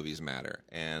believes that movies matter.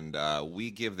 And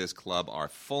we give this club our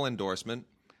full endorsement.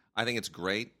 I think it's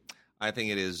great. I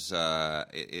think it is.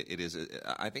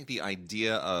 I think the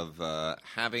idea of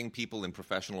having people in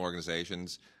professional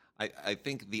organizations. I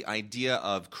think the idea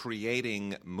of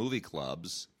creating movie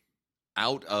clubs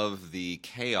out of the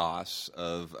chaos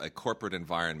of a corporate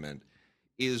environment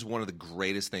is one of the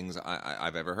greatest things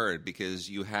I've ever heard,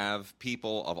 because you have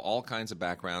people of all kinds of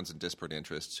backgrounds and disparate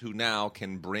interests who now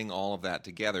can bring all of that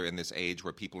together in this age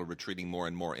where people are retreating more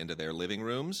and more into their living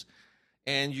rooms.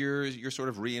 And you're sort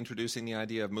of reintroducing the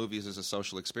idea of movies as a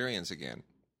social experience again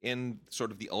in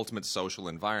sort of the ultimate social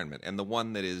environment, and the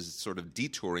one that is sort of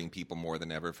detouring people more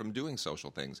than ever from doing social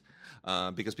things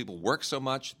because people work so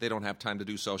much they don't have time to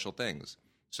do social things.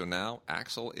 So now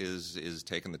Axel is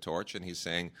taking the torch, and he's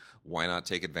saying, why not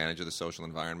take advantage of the social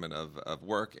environment of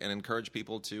work and encourage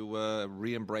people to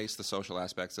re-embrace the social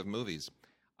aspects of movies.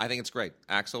 I think it's great.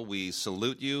 Axel, we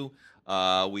salute you.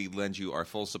 We lend you our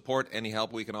full support. Any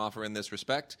help we can offer in this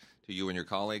respect to you and your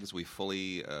colleagues, we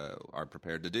fully are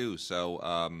prepared to do. So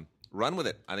run with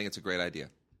it. I think it's a great idea.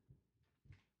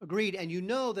 Agreed. And you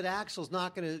know that Axel's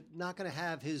not gonna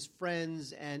have his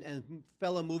friends and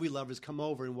fellow movie lovers come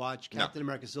over and watch Captain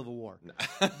America: Civil War. No.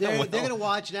 They're going to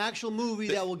watch an actual movie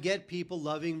that will get people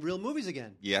loving real movies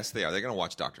again. Yes, they are. They're going to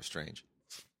watch Doctor Strange.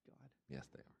 God. Yes,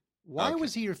 they are. Why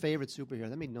was he your favorite superhero?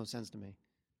 That made no sense to me.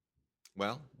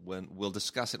 Well, we'll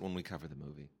discuss it when we cover the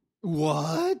movie.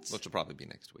 What? Which will probably be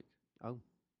next week. Oh.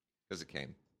 Because it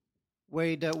came.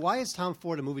 Wait, why is Tom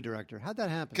Ford a movie director? How'd that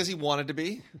happen? Because he wanted to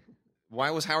be.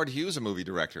 Why was Howard Hughes a movie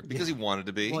director? Because he wanted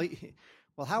to be.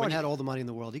 Well, Howard had all the money in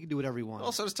the world. He could do whatever he wanted.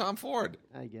 Well, so does Tom Ford.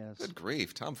 I guess. Good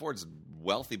grief. Tom Ford's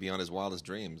wealthy beyond his wildest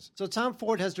dreams. So Tom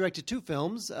Ford has directed 2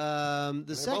 films. They're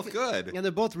both good. And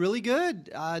they're both really good.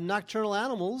 Nocturnal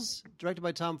Animals, directed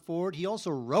by Tom Ford. He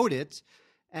also wrote it.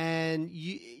 And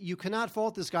you cannot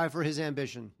fault this guy for his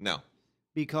ambition. No.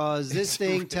 Because this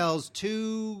thing tells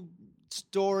 2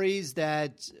 stories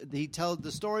that the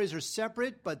stories are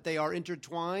separate, but they are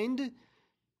intertwined,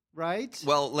 right?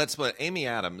 Well, let's put Amy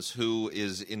Adams, who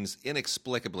is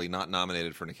inexplicably not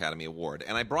nominated for an Academy Award.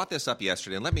 And I brought this up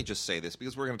yesterday, and let me just say this,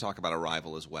 because we're going to talk about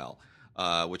Arrival as well,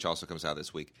 which also comes out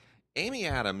this week. Amy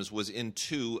Adams was in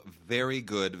 2 very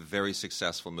good, very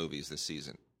successful movies this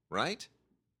season, right?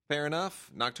 Fair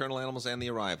enough? Nocturnal Animals and The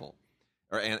Arrival.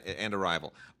 And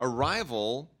Arrival.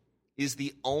 Arrival is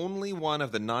the only one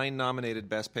of the 9 nominated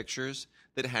Best Pictures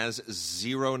that has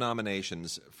 0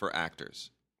 nominations for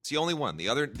actors. It's the only one. The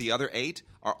other 8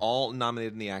 are all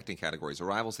nominated in the acting categories.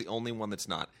 Arrival's the only one that's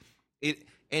not.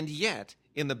 And yet,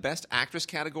 in the Best Actress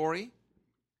category,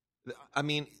 I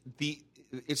mean, the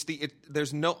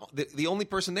only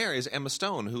person there is Emma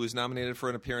Stone, who is nominated for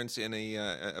an appearance in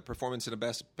a performance in a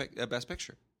Best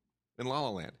Picture in La La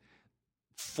Land.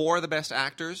 4 of the Best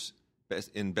Actors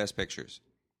in Best Pictures.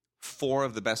 4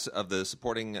 of the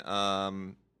supporting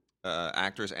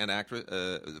actors and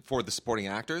for the supporting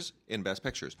actors in Best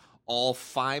Pictures. All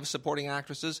 5 supporting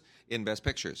actresses in Best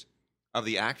Pictures. Of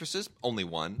the actresses, only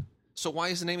 1. So why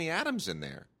isn't Amy Adams in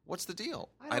there? What's the deal?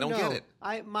 I don't get it.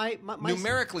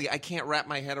 Numerically, I can't wrap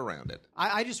my head around it.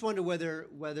 I just wonder whether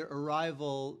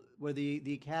Arrival, whether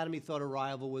the Academy thought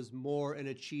Arrival was more an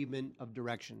achievement of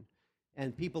direction.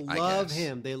 And people love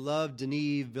him. They love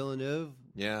Denis Villeneuve.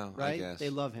 Yeah, right? I guess. They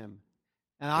love him.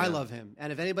 And I love him.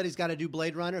 And if anybody's got to do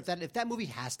Blade Runner, if that movie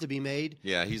has to be made,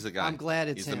 yeah, he's the guy. I'm glad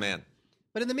it's him. He's the man.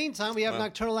 But in the meantime, we have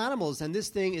Nocturnal Animals, and this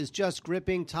thing is just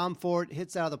gripping. Tom Ford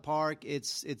hits out of the park.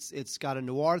 It's got a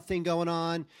noir thing going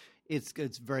on. It's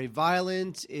very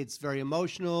violent. It's very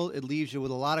emotional. It leaves you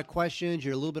with a lot of questions.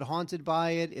 You're a little bit haunted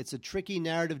by it. It's a tricky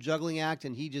narrative juggling act,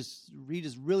 and he just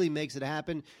really makes it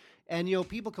happen. And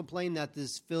people complain that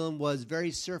this film was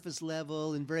very surface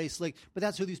level and very slick, but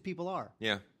that's who these people are.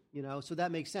 Yeah. So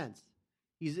that makes sense.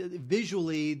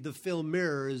 Visually, the film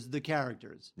mirrors the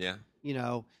characters. Yeah.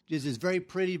 This is very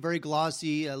pretty, very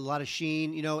glossy, a lot of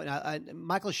sheen. And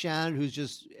Michael Shannon, who's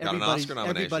just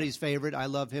everybody's favorite. I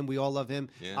love him. We all love him.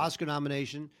 Yeah. Oscar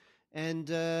nomination. And,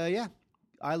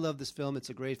 I love this film. It's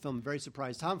a great film. I'm very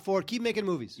surprised. Tom Ford, keep making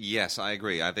movies. Yes, I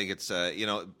agree. I think it's, a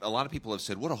lot of people have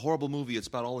said, what a horrible movie. It's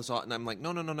about all this. And I'm like,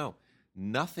 no.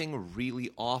 Nothing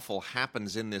really awful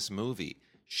happens in this movie.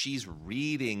 She's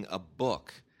reading a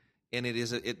book. And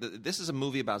this is a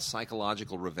movie about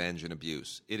psychological revenge and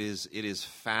abuse. It is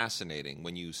fascinating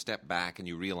when you step back and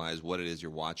you realize what it is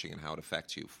you're watching and how it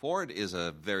affects you. Ford is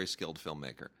a very skilled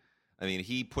filmmaker. I mean,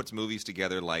 he puts movies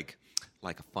together like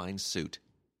a fine suit.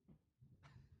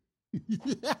 You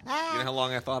know how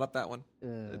long I thought up that one?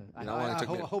 I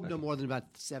hope no more than about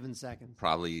 7 seconds.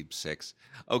 Probably 6.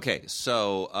 Okay,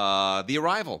 so The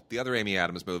Arrival, the other Amy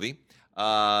Adams movie.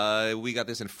 We got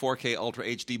this in 4K Ultra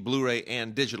HD Blu-ray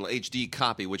and digital HD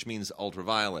copy, which means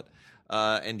ultraviolet.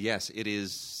 And yes, it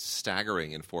is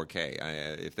staggering in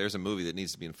 4K. If there's a movie that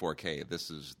needs to be in 4K, this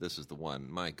is the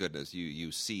one. My goodness,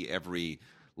 you see every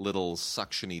little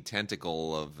suction-y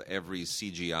tentacle of every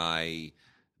CGI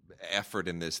effort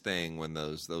in this thing when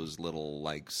those little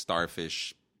like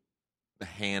starfish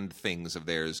hand things of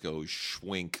theirs go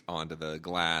schwink onto the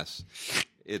glass.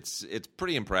 It's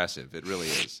pretty impressive. It really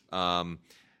is.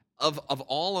 Of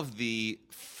all of the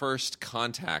First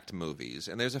Contact movies,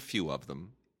 and there's a few of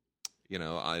them, it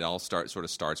all starts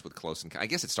with Close Encounters. I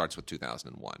guess it starts with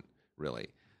 2001, really,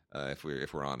 if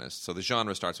we're honest. So the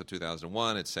genre starts with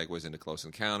 2001. It segues into Close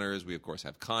Encounters. We of course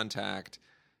have Contact.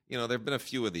 There have been a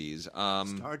few of these.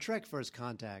 Star Trek First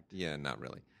Contact. Yeah, not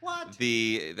really. What?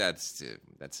 That's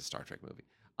a Star Trek movie.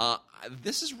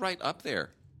 This is right up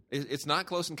there. It's not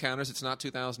Close Encounters. It's not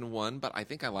 2001, but I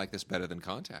think I like this better than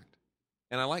Contact.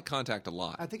 And I like Contact a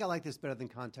lot. I think I like this better than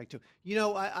Contact, too.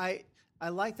 I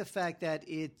like the fact that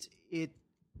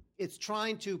it's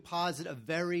trying to posit a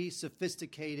very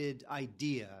sophisticated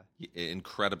idea.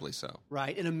 Incredibly so.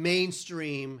 Right, in a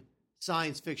mainstream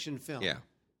science fiction film. Yeah.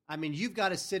 I mean, you've got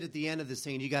to sit at the end of the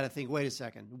scene. You got to think, wait a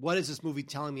second, what is this movie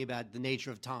telling me about the nature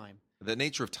of time? The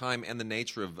nature of time and the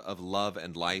nature of love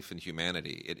and life and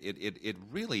humanity. It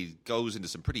really goes into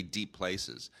some pretty deep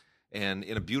places and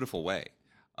in a beautiful way.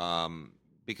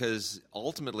 Because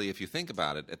ultimately, if you think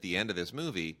about it, at the end of this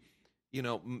movie,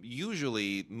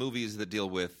 usually movies that deal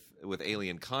with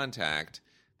alien contact,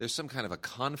 there's some kind of a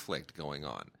conflict going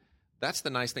on. That's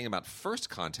the nice thing about First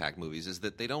Contact movies is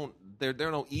that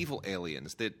they're no evil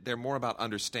aliens. They're more about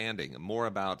understanding, more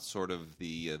about sort of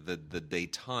the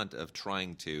détente of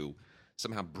trying to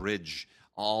somehow bridge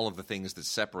all of the things that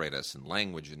separate us in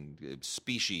language and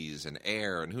species and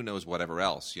air and who knows whatever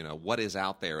else. What is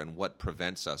out there and what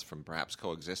prevents us from perhaps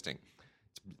coexisting.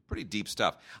 It's pretty deep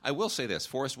stuff. I will say this.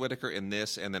 Forrest Whitaker in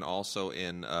this and then also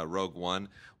in Rogue One,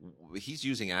 he's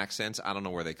using accents. I don't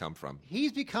know where they come from.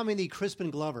 He's becoming the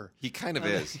Crispin Glover. He kind of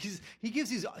is. He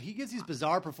gives these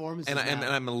bizarre performances. And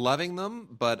I'm loving them,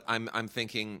 but I'm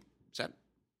thinking, is that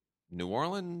New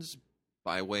Orleans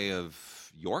by way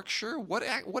of Yorkshire? What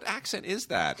accent is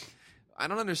that? I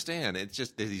don't understand. It's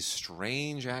just these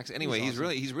strange accents. Anyway, he's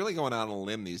really going out on a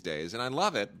limb these days, and I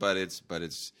love it. But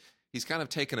it's He's kind of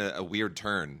taken a weird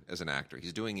turn as an actor.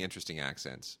 He's doing interesting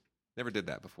accents. Never did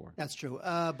that before. That's true.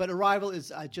 But Arrival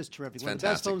is just terrific. It's one of the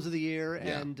fantastic. best films of the year,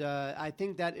 Yeah. and I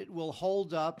think that it will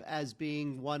hold up as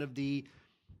being one of the,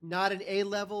 not an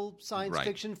A-level science Right.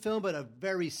 fiction film, but a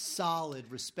very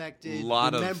solid, respected,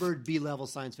 Lot of- remembered B-level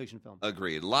science fiction film.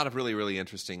 Agreed. A lot of really, really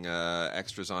interesting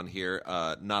extras on here.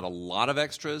 Not a lot of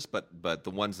extras, but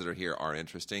the ones that are here are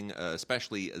interesting,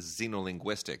 especially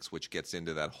xenolinguistics, which gets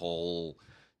into that whole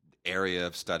area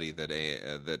of study that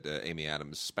Amy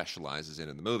Adams specializes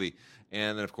in the movie,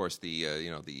 and then of course the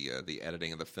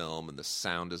editing of the film and the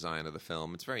sound design of the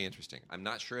film. It's very interesting. I'm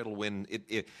not sure it'll win.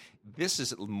 This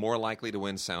is more likely to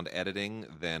win sound editing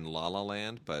than La La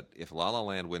Land, but if La La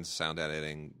Land wins sound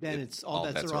editing, Then it's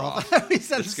all bets are are off. We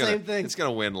said the same thing. It's going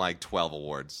to win like 12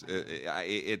 awards.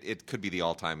 It could be the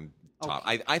all-time top.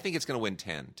 I think it's going to win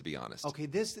 10, to be honest. Okay,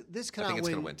 this cannot think it's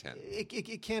win. gonna win 10.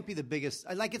 It can't be the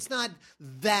biggest. Like, it's not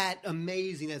that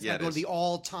amazing. It's Yeah, not it going to is. be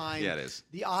all-time. Yeah, it is.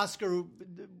 The Oscar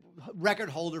record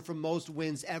holder for most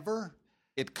wins ever.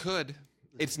 It could.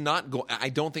 It's not. I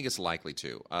don't think it's likely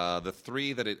to. The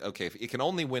three that it can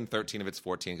only win 13 of its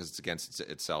 14 because it's against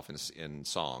itself in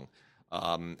song.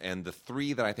 And the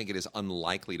three that I think it is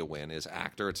unlikely to win is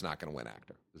actor. It's not going to win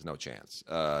actor. There's no chance.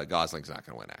 Gosling's not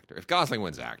going to win actor. If Gosling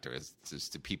wins actor, it's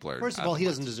just people are. First of all, he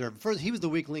doesn't deserve it. First, he was the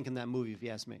weak link in that movie, if you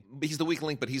ask me. He's the weak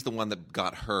link, but he's the one that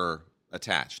got her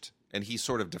attached, and he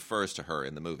sort of defers to her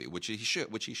in the movie, which he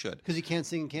should. Because he can't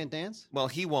sing and can't dance? Well,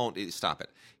 he won't. Stop it.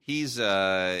 He's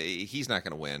not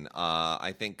going to win.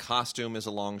 I think costume is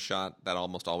a long shot. That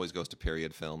almost always goes to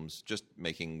period films. Just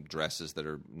making dresses that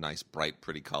are nice, bright,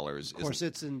 pretty colors.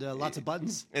 Corsets and lots of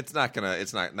buttons. It's not gonna.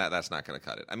 It's not. That's not gonna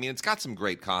cut it. I mean, it's got some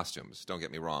great costumes. Don't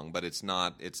get me wrong, but it's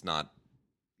not.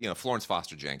 You know, Florence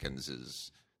Foster Jenkins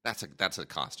is. That's a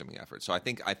costuming effort. So I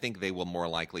think they will more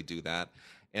likely do that.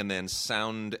 And then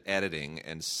sound editing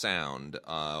and sound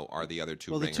are the other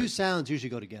two. Well, ringers. the two sounds usually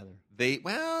go together. They've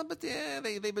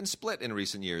been split in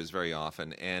recent years very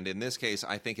often, and in this case,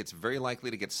 I think it's very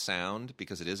likely to get sound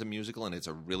because it is a musical and it's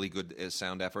a really good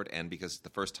sound effort, and because it's the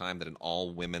first time that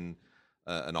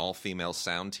an all-female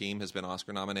sound team has been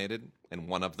Oscar nominated, and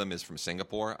one of them is from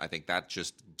Singapore. I think that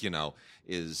just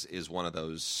is one of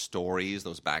those stories,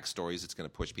 those backstories that's going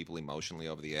to push people emotionally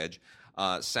over the edge.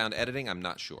 Sound editing, I'm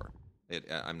not sure.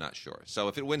 I'm not sure. So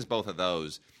if it wins both of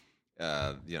those,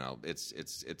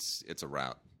 it's a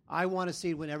rout. I want to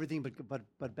see it win everything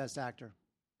but Best Actor.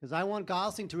 Because I want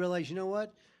Gosling to realize, you know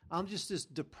what? I'm just this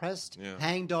depressed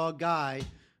hangdog guy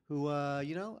who, I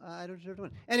don't deserve to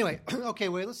win. Anyway, okay,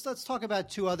 wait, let's talk about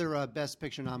two other Best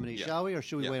Picture nominees, shall we? Or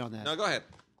should we wait on that? No, go ahead.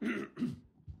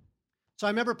 So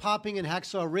I remember popping in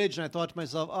Hacksaw Ridge, and I thought to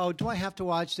myself, oh, do I have to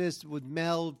watch this with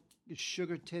Mel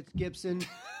Sugar Tits Gibson,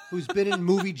 who's been in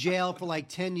movie jail for like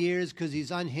 10 years because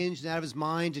he's unhinged and out of his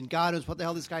mind, and God knows what the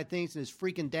hell this guy thinks, and his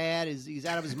freaking dad he's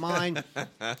out of his mind.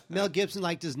 Mel Gibson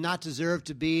does not deserve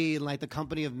to be in the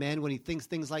company of men when he thinks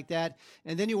things like that.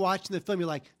 And then you watch the film, you're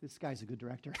like, this guy's a good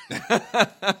director.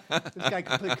 This guy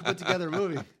could put together a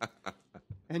movie.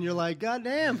 And you're like, God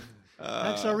damn,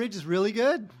 Hacksaw Ridge is really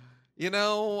good.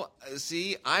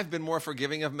 See, I've been more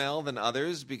forgiving of Mel than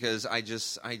others because I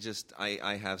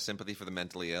have sympathy for the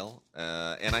mentally ill,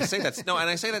 and I say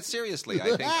that seriously.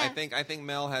 I think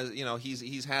Mel has,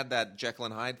 he's had that Jekyll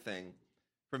and Hyde thing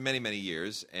for many, many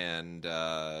years, and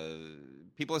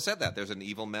people have said that there's an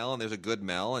evil Mel and there's a good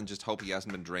Mel, and just hope he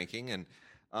hasn't been drinking, and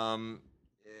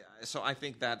so I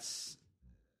think that's.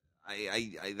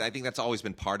 I think that's always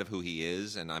been part of who he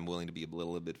is, and I'm willing to be a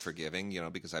little bit forgiving,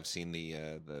 because I've seen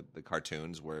the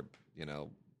cartoons where,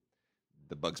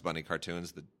 the Bugs Bunny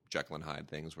cartoons, the Jekyll and Hyde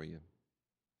things where you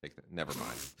take the, never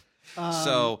mind.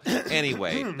 So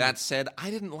anyway, that said, I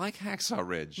didn't like Hacksaw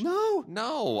Ridge.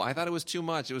 No, I thought it was too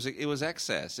much. It was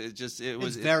excess.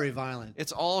 It's very violent.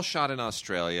 It's all shot in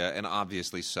Australia, and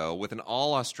obviously so, with an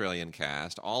all Australian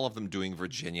cast, all of them doing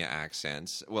Virginia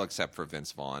accents, well, except for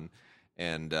Vince Vaughn.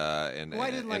 And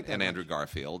Andrew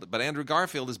Garfield, but Andrew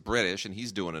Garfield is British and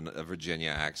he's doing a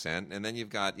Virginia accent, and then you've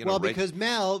got because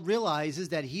Mel realizes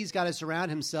that he's got to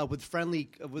surround himself with friendly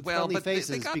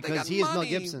faces because he is Mel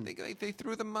Gibson. They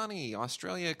threw the money.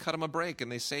 Australia cut him a break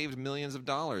and they saved millions of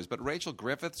dollars. But Rachel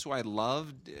Griffiths, who I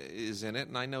loved, is in it,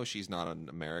 and I know she's not an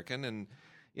American, and.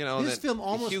 This film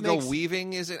almost Hugo makes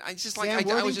Weaving is it? I just Sam like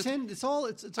I was just it's all.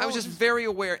 I was just very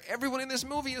aware. Everyone in this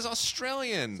movie is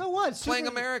Australian. So what? Playing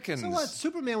Americans. So what?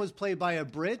 Superman was played by a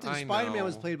Brit, and Spider-Man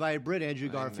was played by a Brit, Andrew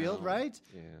Garfield, right?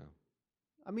 Yeah.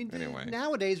 I mean, Anyway.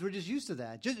 nowadays we're just used to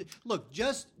that.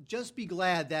 Just be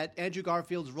glad that Andrew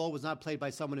Garfield's role was not played by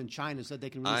someone in China, so that they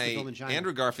can release the film in China.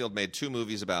 Andrew Garfield made 2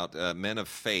 movies about men of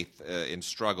faith in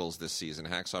struggles this season,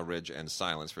 Hacksaw Ridge and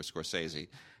Silence for Scorsese.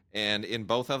 And in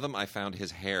both of them, I found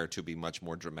his hair to be much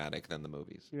more dramatic than the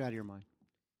movies. You're out of your mind.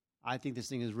 I think this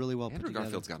thing is really well put together. Andrew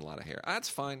Garfield's got a lot of hair. That's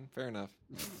fine. Fair enough.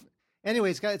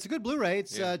 Anyway, it's a good Blu-ray.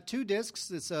 It's 2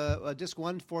 discs. It's a disc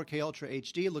 1, 4K Ultra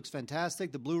HD. It looks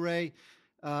fantastic. The Blu-ray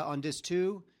on disc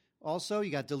 2 also.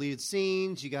 You got deleted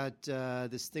scenes. You got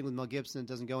this thing with Mel Gibson that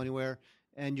doesn't go anywhere.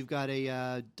 And you've got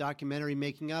a documentary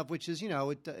making of, which is,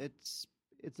 it's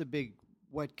a big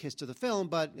wet kiss to the film,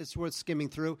 but it's worth skimming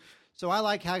through. So I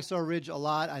like Hacksaw Ridge a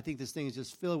lot. I think this thing is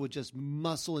just filled with just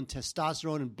muscle and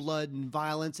testosterone and blood and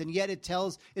violence. And yet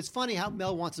it's funny how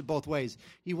Mel wants it both ways.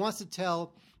 He wants to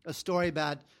tell a story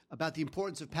about the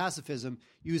importance of pacifism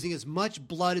using as much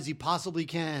blood as he possibly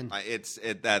can.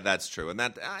 That's true. And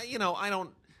that,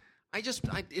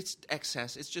 it's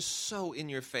excess. It's just so in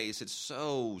your face. It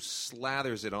so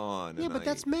slathers it on. Yeah, but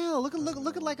that's Mel. Look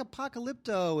at like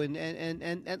Apocalypto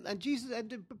and Jesus and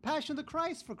the Passion of the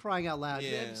Christ, for crying out loud.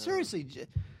 Yeah. Seriously,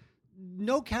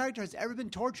 no character has ever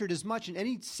been tortured as much in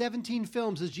any 17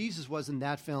 films as Jesus was in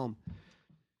that film.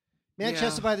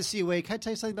 Manchester by the Sea. Wait, can I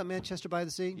tell you something about Manchester by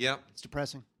the Sea? Yep. It's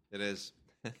depressing. It is.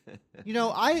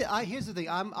 I here's the thing.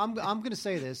 I'm going to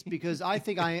say this because I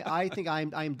think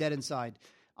I'm dead inside.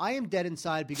 I am dead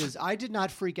inside because I did not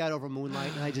freak out over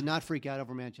Moonlight, and I did not freak out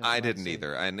over Manchester by the Sea. I didn't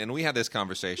either. And we had this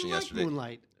conversation yesterday.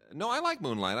 Moonlight. No, I like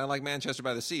Moonlight. I like Manchester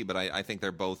by the Sea, but I think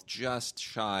they're both just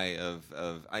shy of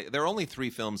there are only 3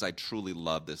 films I truly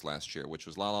loved this last year, which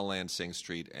was La La Land, Sing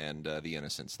Street, and The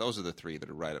Innocents. Those are the 3 that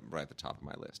are right at the top of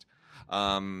my list.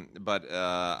 But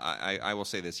I will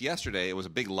say this. Yesterday, it was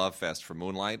a big love fest for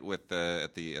Moonlight at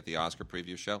the Oscar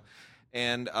preview show.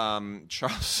 And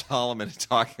Charles Solomon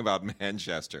talking about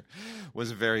Manchester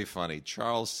was very funny.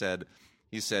 Charles said,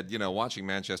 watching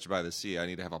Manchester by the Sea, I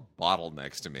need to have a bottle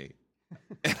next to me.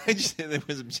 And it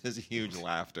was just huge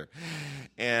laughter.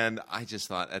 And I just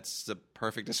thought that's the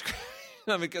perfect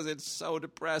description because it's so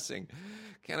depressing.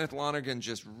 Kenneth Lonergan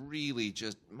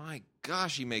my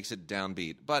gosh, he makes it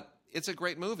downbeat. But it's a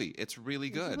great movie. It's really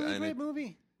good. It's a really great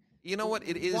movie. You know what?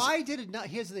 It is. Why did it not?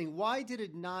 Here's the thing. Why did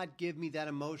it not give me that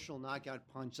emotional knockout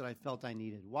punch that I felt I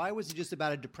needed? Why was it just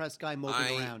about a depressed guy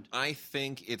moping around? I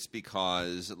think it's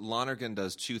because Lonergan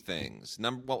does 2 things.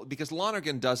 Because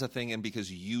Lonergan does a thing and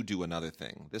because you do another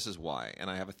thing. This is why,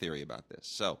 and I have a theory about this.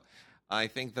 So I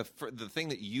think the thing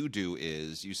that you do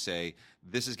is you say,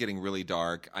 this is getting really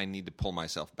dark. I need to pull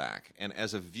myself back. And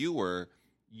as a viewer,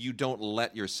 you don't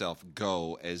let yourself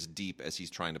go as deep as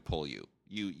he's trying to pull you.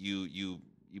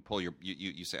 You pull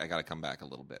you say, I got to come back a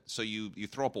little bit. So you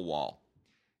throw up a wall,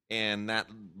 and that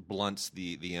blunts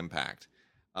the impact.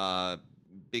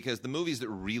 Because the movies that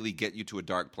really get you to a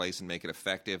dark place and make it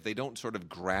effective, they don't sort of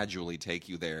gradually take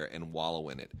you there and wallow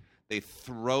in it. They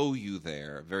throw you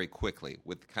there very quickly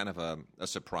with kind of a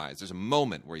surprise. There's a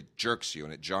moment where it jerks you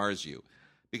and it jars you,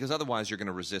 because otherwise you're going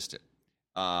to resist it.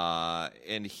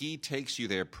 And he takes you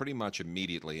there pretty much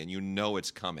immediately, and you know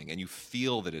it's coming, and you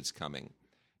feel that it's coming.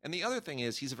 And the other thing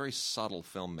is, he's a very subtle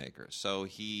filmmaker. So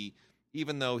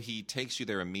even though he takes you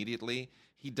there immediately,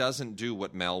 he doesn't do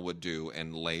what Mel would do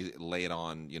and lay it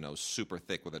on, super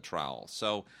thick with a trowel.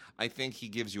 So I think he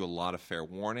gives you a lot of fair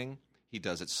warning. He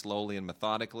does it slowly and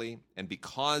methodically. And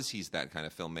because he's that kind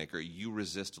of filmmaker, you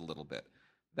resist a little bit.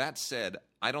 That said,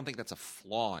 I don't think that's a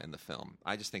flaw in the film.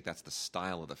 I just think that's the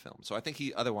style of the film. So I think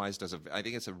he otherwise does I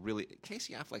think it's a really...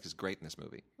 Casey Affleck is great in this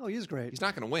movie. Oh, he is great. He's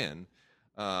not going to win.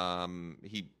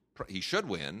 He should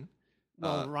win.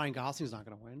 Well, Ryan Gosling's not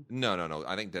going to win. No.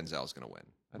 I think Denzel's going to win.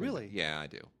 Really? Yeah, I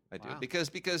do. Wow.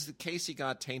 Because Casey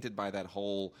got tainted by that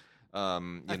whole. I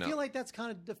feel like that's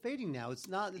kind of fading now. It's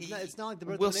not like the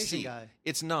Birth of a Nation guy.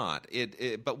 It's not.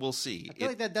 But we'll see. I feel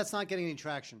like that's not getting any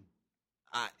traction.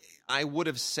 I would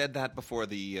have said that before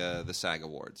the SAG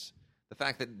Awards. The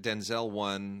fact that Denzel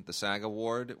won the SAG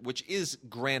Award, which is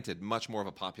granted much more of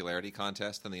a popularity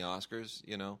contest than the Oscars,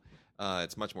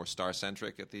 it's much more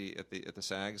star-centric at the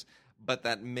SAGs, but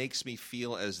that makes me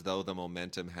feel as though the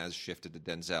momentum has shifted to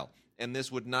Denzel. And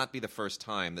this would not be the first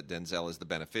time that Denzel is the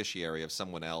beneficiary of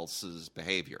someone else's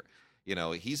behavior.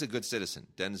 He's a good citizen.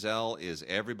 Denzel is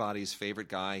everybody's favorite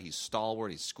guy. He's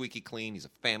stalwart. He's squeaky clean. He's a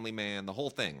family man. The whole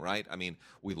thing, right? I mean,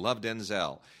 we love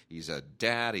Denzel. He's a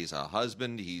dad. He's a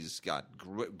husband. He's got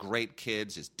great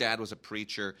kids. His dad was a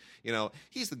preacher.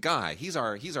 He's the guy. He's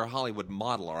our Hollywood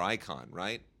model, our icon,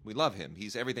 right? We love him.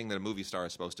 He's everything that a movie star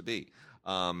is supposed to be.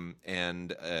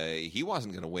 And he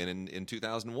wasn't going to win in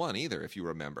 2001 either, if you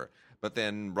remember. But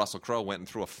then Russell Crowe went and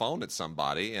threw a phone at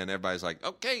somebody, and everybody's like,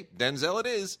 okay, Denzel it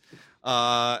is.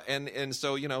 And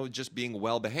so, just being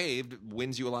well-behaved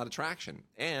wins you a lot of traction.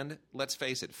 And let's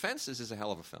face it, Fences is a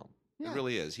hell of a film. Yeah. It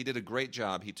really is. He did a great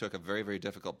job. He took a very, very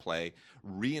difficult play,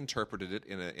 reinterpreted it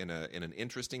in an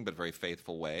interesting but very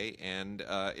faithful way, and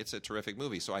it's a terrific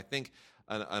movie. So I think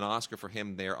an Oscar for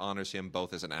him there honors him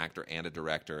both as an actor and a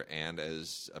director and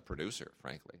as a producer,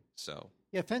 frankly. So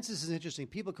yeah, Fences is interesting.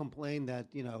 People complain that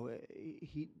he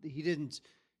didn't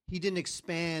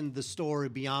expand the story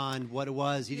beyond what it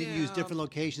was. He didn't use different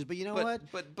locations. But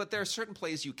what? But there are certain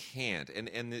plays you can't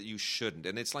and that you shouldn't.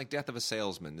 And it's like Death of a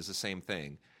Salesman is the same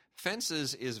thing.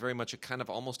 Fences is very much a kind of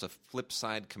almost a flip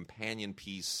side companion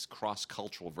piece,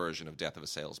 cross-cultural version of Death of a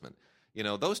Salesman.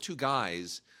 Those two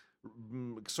guys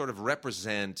sort of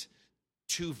represent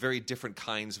two very different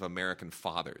kinds of American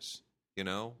fathers.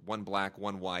 One black,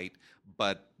 one white,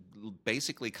 but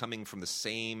basically coming from the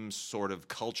same sort of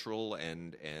cultural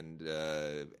and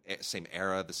same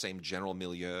era, the same general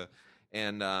milieu.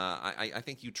 And I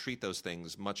think you treat those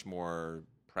things much more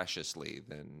preciously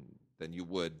than you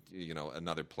would,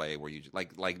 another play where you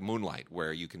like Moonlight,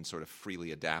 where you can sort of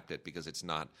freely adapt it because it's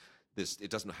not this.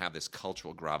 It doesn't have this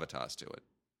cultural gravitas to it.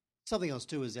 Something else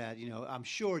too is that I'm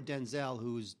sure Denzel,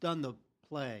 who's done the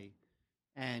play,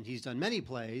 and he's done many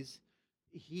plays,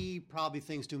 he probably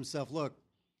thinks to himself, "Look,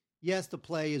 yes, the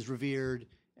play is revered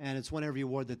and it's won every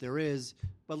award that there is,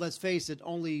 but let's face it,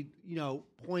 only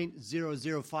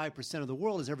 0.005% of the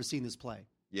world has ever seen this play."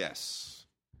 Yes.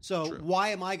 So True. Why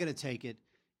am I going to take it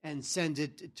and send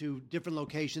it to different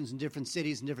locations in different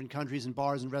cities and different countries and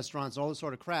bars and restaurants, all this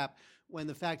sort of crap, when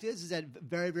the fact is that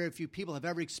very, very few people have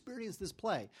ever experienced this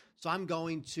play. So I'm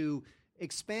going to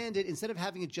expand it. Instead of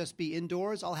having it just be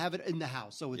indoors, I'll have it in the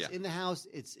house. So it's in the house,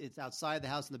 it's outside the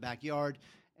house in the backyard,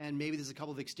 and maybe there's a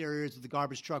couple of exteriors with the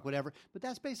garbage truck, whatever. But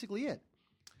that's basically it.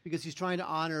 Because he's trying to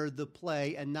honor the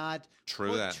play and not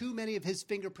put too many of his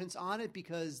fingerprints on it,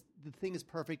 because the thing is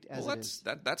perfect as it is.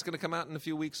 That's going to come out in a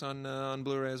few weeks on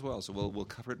Blu-ray as well, so we'll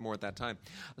cover it more at that time.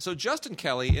 So Justin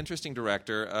Kelly, interesting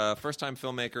director, first-time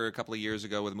filmmaker a couple of years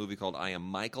ago with a movie called I Am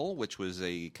Michael, which was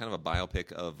a kind of a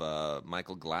biopic of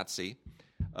Michael Glatze,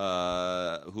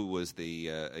 who was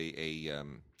a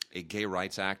gay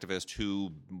rights activist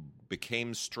who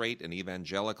became straight and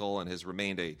evangelical and has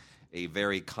remained a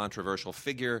very controversial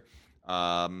figure.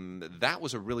 That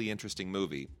was a really interesting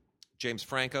movie. James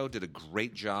Franco did a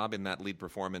great job in that lead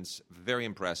performance, very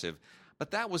impressive.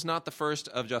 But that was not the first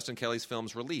of Justin Kelly's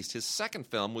films released. His second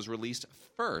film was released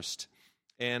first,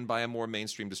 and by a more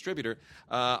mainstream distributor.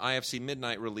 IFC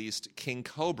Midnight released King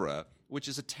Cobra, which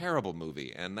is a terrible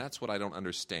movie, and that's what I don't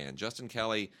understand. Justin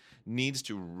Kelly needs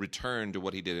to return to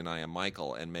what he did in I Am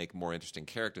Michael and make more interesting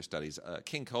character studies.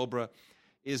 King Cobra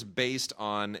is based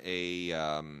on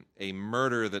a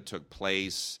murder that took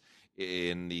place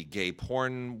in the gay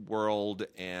porn world,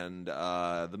 and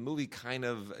the movie kind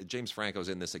of, James Franco's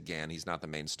in this again. He's not the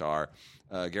main star.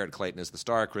 Garrett Clayton is the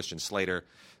star. Christian Slater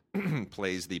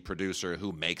plays the producer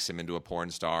who makes him into a porn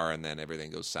star, and then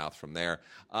everything goes south from there.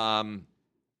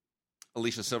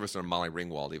 Alicia Silverstone and Molly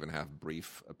Ringwald even have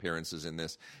brief appearances in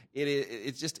this.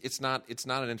 It's not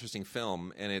an interesting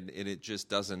film, and it just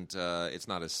doesn't. It's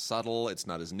not as subtle. It's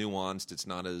not as nuanced. It's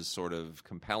not as sort of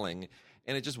compelling,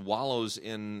 and it just wallows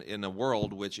in a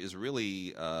world which is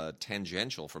really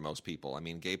tangential for most people. I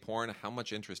mean, gay porn. How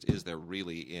much interest is there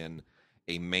really in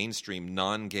a mainstream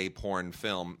non-gay porn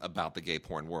film about the gay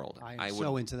porn world? I'm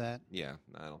so into that. Yeah,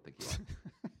 I don't think you are.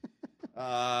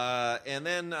 And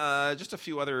then just a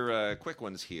few other quick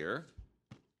ones here.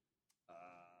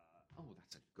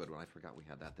 That's a good one. I forgot we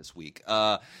had that this week.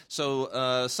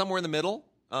 So Somewhere in the Middle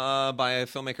by a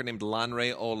filmmaker named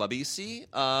Lanre Olabisi.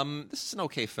 This is an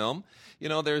okay film. You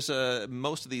know, there's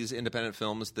most of these independent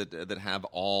films that have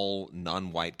all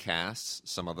non-white casts.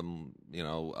 Some of them,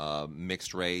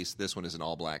 mixed race. This one is an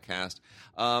all-black cast.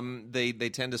 They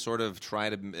tend to sort of try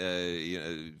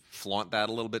to flaunt that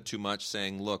a little bit too much,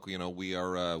 saying, "Look,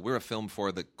 we're a film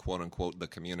for the quote-unquote the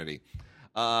community."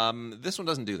 This one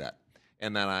doesn't do that.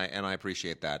 And I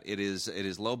appreciate that. It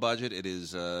is low budget. It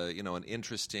is an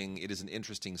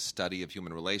interesting study of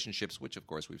human relationships, which of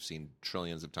course we've seen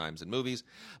trillions of times in movies.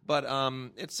 But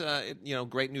it's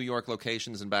great New York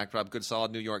locations and backdrop, good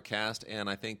solid New York cast, and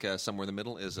I think Somewhere in the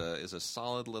Middle is a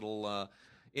solid little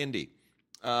indie.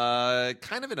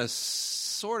 Kind of in a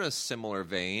sort of similar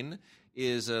vein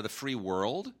is The Free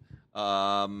World.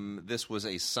 This was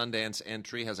a Sundance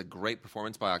entry, has a great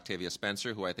performance by Octavia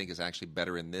Spencer, who I think is actually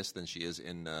better in this than she is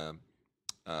in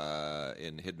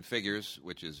in Hidden Figures,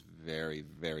 which is very,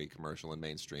 very commercial and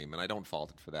mainstream, and I don't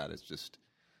fault it for that. It's just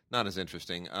not as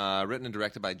interesting. Written and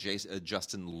directed by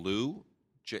Jason Liu.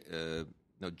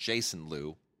 Jason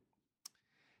Liu.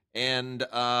 And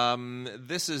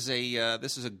this is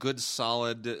a good,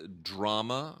 solid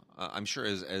drama. I'm sure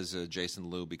as Jason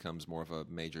Liu becomes more of a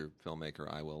major filmmaker,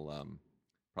 I will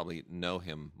probably know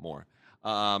him more.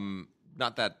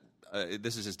 Not that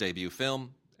this is his debut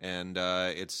film, and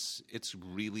it's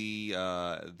really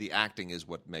the acting is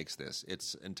what makes this.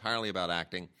 It's entirely about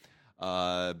acting,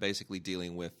 basically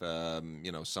dealing with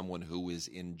someone who is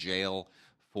in jail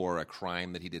for a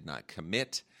crime that he did not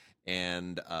commit.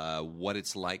 And what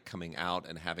it's like coming out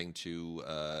and having to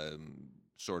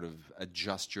sort of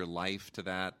adjust your life to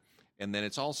that. And then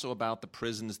it's also about the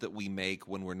prisons that we make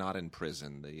when we're not in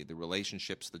prison, the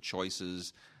relationships, the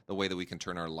choices, the way that we can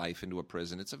turn our life into a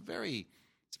prison. It's a very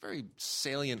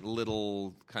salient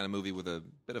little kind of movie with a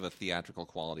bit of a theatrical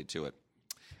quality to it.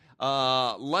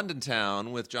 London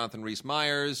Town with Jonathan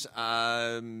Rhys-Meyers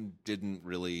didn't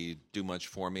really do much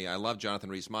for me. I love Jonathan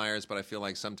Rhys-Meyers, but I feel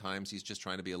like sometimes he's just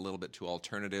trying to be a little bit too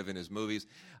alternative in his movies.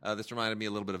 This reminded me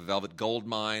a little bit of Velvet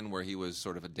Goldmine, where he was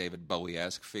sort of a David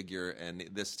Bowie-esque figure, and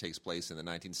this takes place in the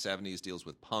 1970s, deals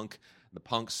with punk, the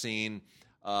punk scene,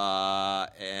 it's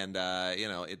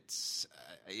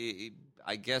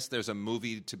I guess there's a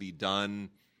movie to be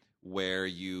done where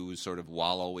you sort of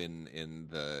wallow in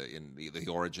the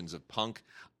origins of punk.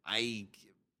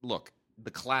 Look, The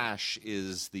Clash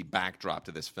is the backdrop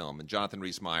to this film, and Jonathan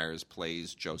Rhys-Meyers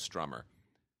plays Joe Strummer.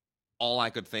 All I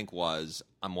could think was,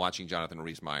 I'm watching Jonathan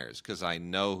Rhys-Meyers because I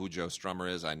know who Joe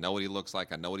Strummer is. I know what he looks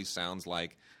like. I know what he sounds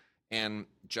like. And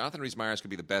Jonathan Rhys-Meyers could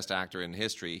be the best actor in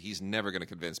history. He's never going to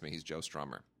convince me he's Joe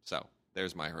Strummer. So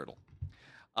there's my hurdle.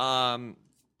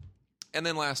 And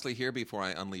then lastly here, before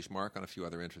I unleash Mark on a few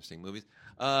other interesting movies,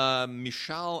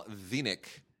 Michal Wienik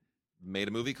made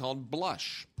a movie called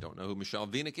Blush. Don't know who Michal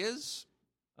Wienik is,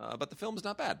 but the film is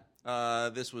not bad.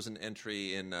 This was an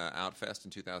entry in Outfest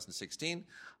in 2016.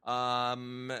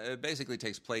 It basically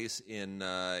takes place in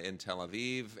Tel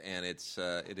Aviv, and it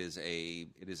is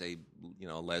a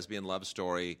lesbian love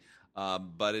story.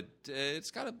 But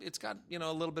it's got a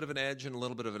little bit of an edge and a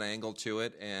little bit of an angle to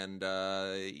it, and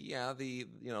the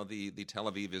Tel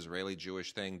Aviv Israeli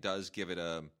Jewish thing does give it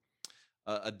a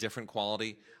different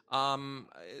quality.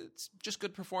 It's just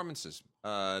good performances.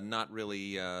 Not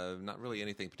really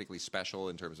anything particularly special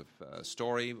in terms of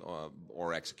story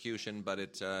or execution, but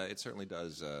it certainly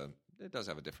does. It does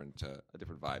have a different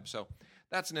vibe. So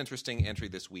that's an interesting entry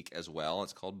this week as well.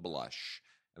 It's called Blush,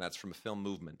 and that's from Film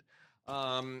Movement.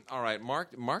 All right,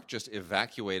 Mark just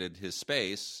evacuated his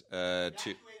space to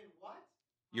what?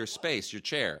 your space, your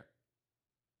chair.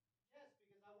 Yes,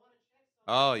 because I want to check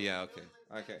Oh yeah, okay.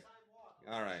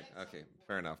 All right, okay,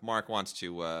 fair enough. Mark wanted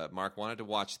to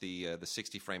watch the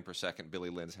 60 frame per second Billy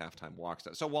Lynn's halftime walk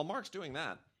stuff. So while Mark's doing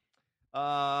that,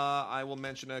 I will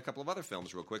mention a couple of other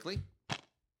films real quickly.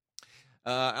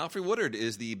 Alfre Woodard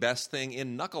is the best thing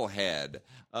in Knucklehead,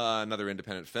 another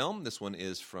independent film. This one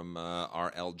is from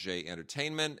RLJ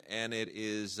Entertainment, and it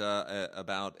is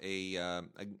about a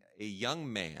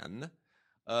young man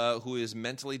who is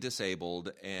mentally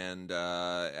disabled and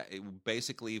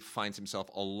basically finds himself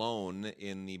alone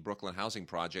in the Brooklyn housing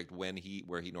project where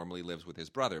he normally lives with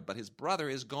his brother. But his brother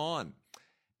is gone.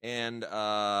 And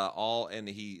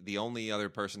the only other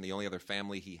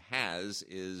family he has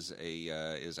is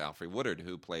Alfre Woodard,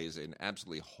 who plays an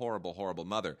absolutely horrible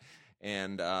mother,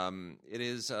 and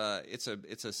it's a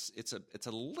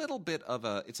little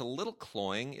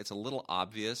cloying, it's a little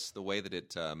obvious the way that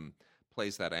it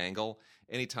plays that angle.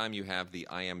 Anytime you have the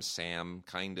I Am Sam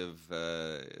kind of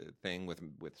thing with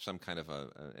some kind of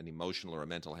an emotional or a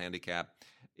mental handicap.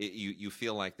 You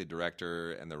feel like the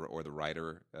director and the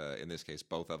writer, in this case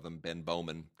both of them, Ben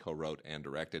Bowman, co-wrote and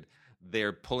directed.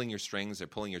 They're pulling your strings, they're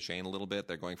pulling your chain a little bit,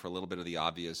 they're going for a little bit of the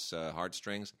obvious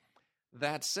heartstrings.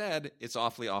 That said, it's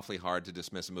awfully hard to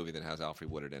dismiss a movie that has Alfre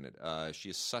Woodard in it. She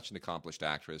is such an accomplished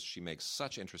actress. She makes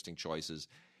such interesting choices,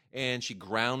 and she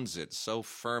grounds it so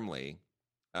firmly,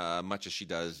 much as she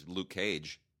does Luke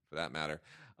Cage, for that matter.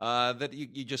 That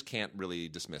you just can't really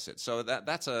dismiss it. So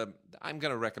I'm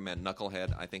going to recommend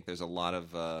Knucklehead. I think there's a lot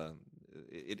of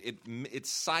it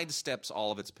sidesteps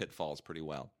all of its pitfalls pretty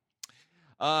well.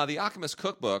 The Alchemist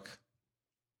Cookbook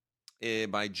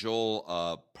by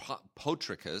Joel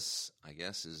Potricus, I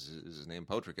guess is his name,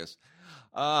 Potricus,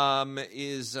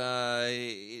 is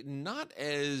not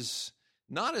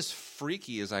as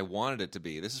freaky as I wanted it to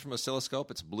be. This is from Oscilloscope.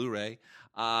 It's Blu-ray.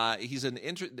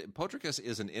 Potricus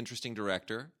is an interesting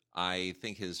director. I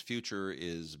think his future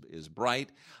is bright,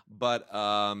 but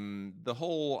the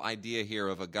whole idea here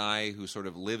of a guy who sort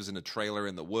of lives in a trailer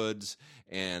in the woods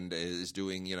and is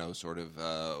doing, sort of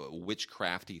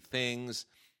witchcrafty things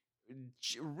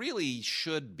really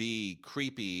should be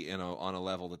creepy on a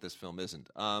level that this film isn't.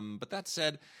 But that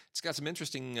said, it's got some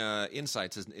interesting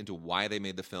insights into why they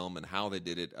made the film and how they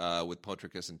did it with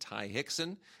Potricus and Ty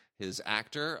Hickson, his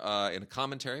actor, in a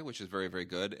commentary, which is very, very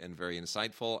good and very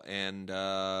insightful, and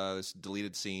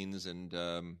deleted scenes and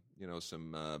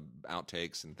some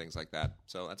outtakes and things like that.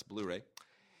 So that's Blu-ray.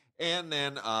 And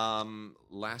then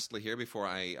lastly here, before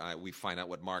we find out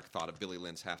what Mark thought of Billy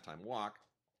Lynn's Halftime Walk,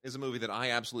 is a movie that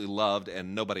I absolutely loved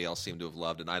and nobody else seemed to have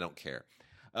loved, and I don't care.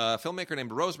 A filmmaker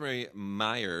named Rosemary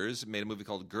Myers made a movie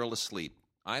called Girl Asleep.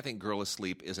 I think Girl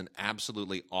Asleep is an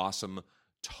absolutely awesome,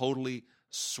 totally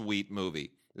sweet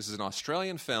movie. This is an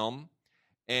Australian film,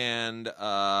 and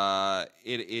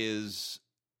it is...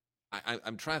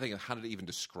 I'm trying to think of how to even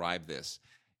describe this.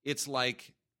 It's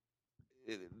like...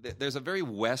 There's a very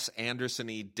Wes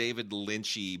Anderson-y, David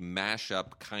Lynch-y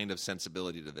mashup kind of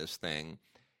sensibility to this thing.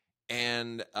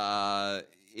 And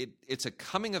it's a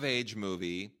coming-of-age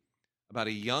movie about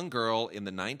a young girl in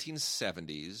the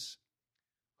 1970s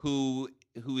who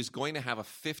is going to have a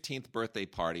 15th birthday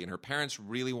party, and her parents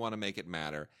really want to make it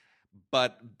matter.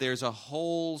 But there's a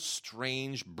whole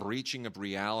strange breaching of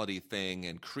reality thing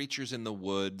and creatures in the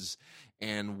woods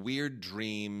and weird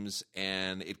dreams,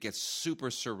 and it gets super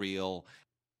surreal.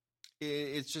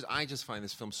 I just find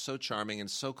this film so charming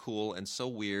and so cool and so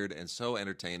weird and so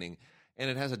entertaining. And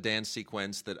it has a dance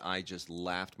sequence that I just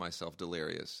laughed myself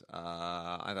delirious.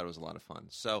 I thought it was a lot of fun.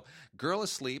 So, Girl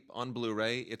Asleep on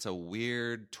Blu-ray. It's a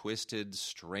weird, twisted,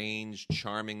 strange,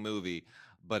 charming movie,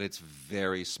 but it's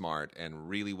very smart and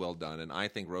really well done. And I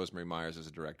think Rosemary Myers is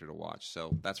a director to watch.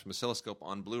 So that's from Oscilloscope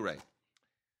on Blu-ray.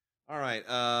 All right.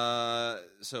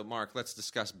 So, Mark, let's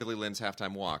discuss Billy Lynn's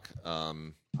Halftime Walk.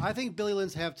 I think Billy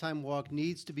Lynn's Halftime Walk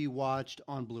needs to be watched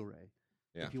on Blu-ray.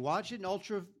 Yeah. If you watch it in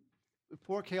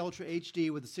 4K Ultra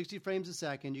HD with the 60 frames a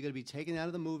second, you're going to be taken out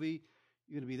of the movie.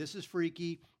 You're going to be, this is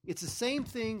freaky. It's the same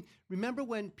thing. Remember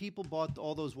when people bought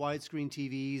all those widescreen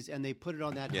TVs and they put it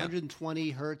on that 120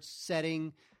 hertz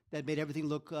setting that made everything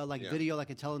look like video, like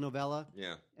a telenovela?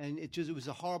 Yeah. And it was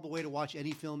a horrible way to watch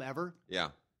any film ever.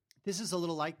 Yeah. This is a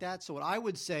little like that. So what I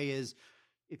would say is,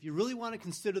 if you really want to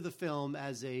consider the film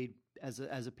as a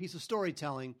piece of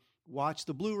storytelling, watch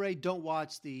the Blu-ray. Don't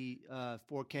watch the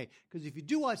 4K, because if you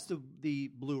do watch the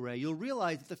Blu-ray, you'll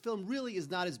realize that the film really is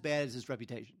not as bad as its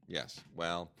reputation. Yes.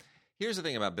 Well, here's the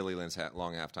thing about Billy Lynn's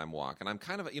Long Halftime Walk, and I'm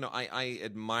kind of I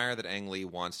admire that Ang Lee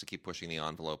wants to keep pushing the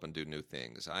envelope and do new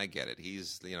things. I get it.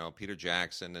 He's Peter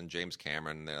Jackson and James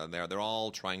Cameron. They're all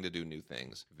trying to do new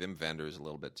things. Wim Wenders a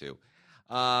little bit too.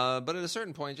 But at a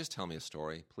certain point, just tell me a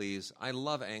story, please. I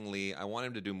love Ang Lee. I want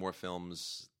him to do more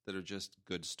films that are just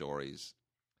good stories.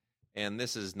 And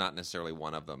this is not necessarily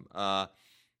one of them.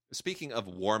 Speaking of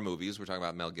war movies, we're talking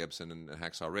about Mel Gibson and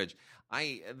Hacksaw Ridge.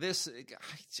 I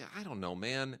don't know,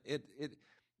 man.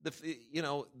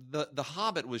 The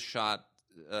Hobbit was shot.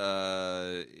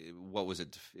 What was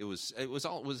it?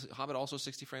 Was Hobbit also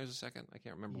 60 frames a second? I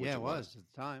can't remember. Yeah, which it was at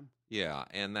the time. Yeah,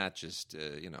 and that just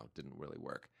didn't really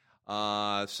work.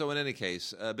 So in any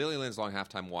case, Billy Lynn's Long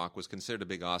Halftime Walk was considered a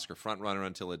big Oscar frontrunner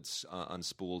until it's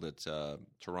unspooled at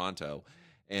Toronto.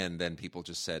 And then people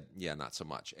just said, yeah, not so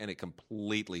much. And it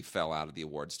completely fell out of the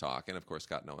awards talk. And, of course,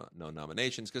 got no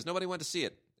nominations because nobody went to see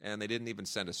it. And they didn't even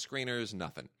send us screeners,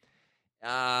 nothing.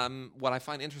 What I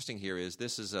find interesting here is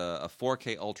this is a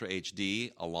 4K Ultra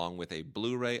HD along with a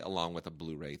Blu-ray, along with a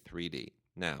Blu-ray 3D.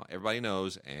 Now, everybody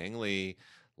knows Ang Lee,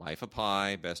 Life of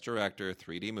Pi, Best Director,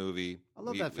 3D movie. I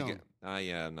love that film.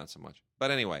 Yeah, not so much.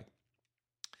 But anyway,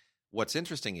 what's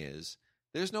interesting is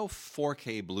there's no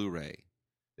 4K Blu-ray.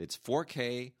 It's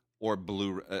 4K or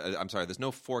there's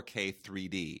no 4K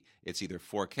 3D. It's either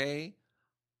 4K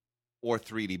or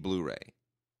 3D Blu-ray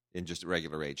in just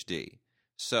regular HD.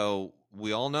 So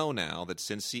we all know now that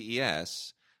since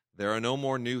CES, there are no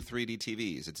more new 3D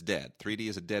TVs. It's dead. 3D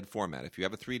is a dead format. If you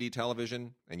have a 3D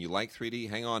television and you like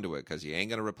 3D, hang on to it because you ain't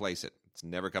going to replace it. It's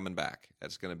never coming back.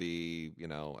 That's going to be,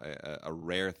 a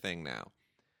rare thing now.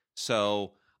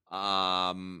 So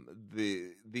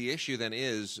the issue then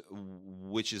is,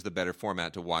 which is the better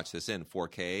format to watch this in,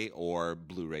 4K or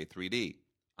Blu-ray 3D?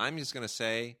 I'm just going to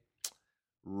say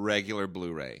regular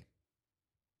Blu-ray.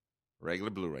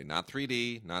 Regular Blu-ray, not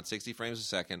 3D, not 60 frames a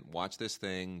second. Watch this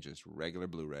thing, just regular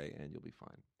Blu-ray, and you'll be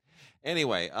fine.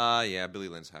 Anyway, Billy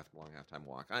Lynn's Long Halftime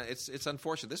Walk. It's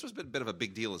unfortunate. This was a bit of a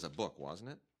big deal as a book, wasn't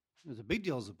it? It was a big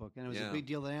deal as a book, and it was a big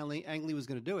deal that Ang Lee was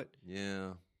going to do it.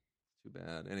 Yeah, too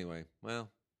bad. Anyway, well,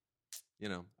 You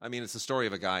know, I mean, it's the story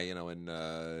of a guy, you know, in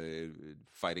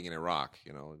fighting in Iraq,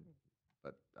 you know.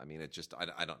 But I mean, it just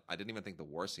I didn't even think the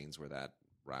war scenes were that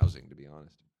rousing, to be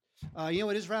honest. You know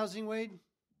what is rousing, Wade?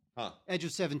 Huh. Edge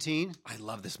of 17. I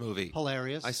love this movie.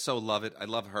 Hilarious. I so love it. I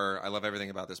love her. I love everything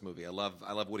about this movie. I love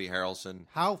Woody Harrelson.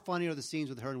 How funny are the scenes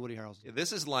with her and Woody Harrelson?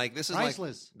 This is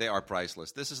priceless. They are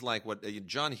priceless. This is like what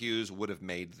John Hughes would have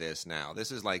made this now.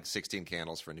 This is like 16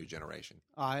 Candles for a new generation.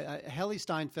 Haley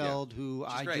Steinfeld, who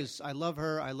I love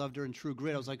her. I loved her in True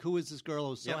Grit. I was like, who is this girl? I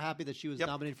was so happy that she was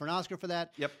nominated for an Oscar for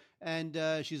that. Yep.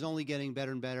 And she's only getting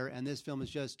better and better. And this film is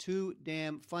just too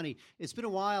damn funny. It's been a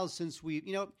while since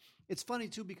it's funny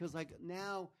too because like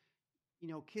now,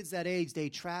 kids that age, they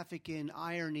traffic in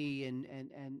irony and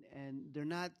they're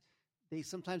not.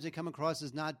 Sometimes they come across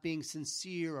as not being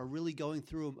sincere or really going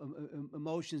through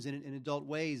emotions in adult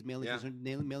ways, mainly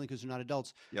because they're not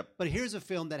adults. Yep. But here's a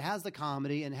film that has the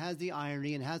comedy and has the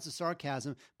irony and has the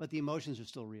sarcasm, but the emotions are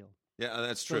still real. Yeah,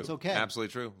 that's true. So it's okay.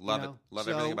 Absolutely true. Love it. Love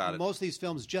everything about it. Most of these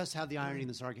films just have the irony and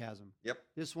the sarcasm. Yep.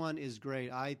 This one is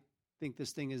great. I think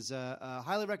this thing is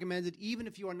highly recommended, even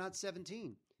if you are not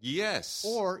 17. Yes.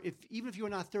 Or even if you are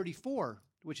not 34,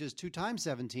 which is 2 times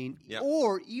 17. Yep.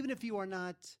 Or even if you are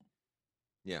not.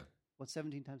 Yeah. What's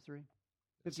 17 times 3?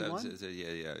 51?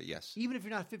 Yes. Even if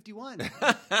you're not 51.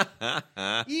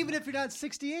 Even if you're not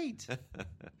 68.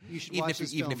 You should watch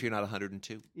this film. Even if you're not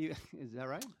 102. Is that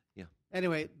right? Yeah.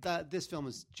 Anyway, this film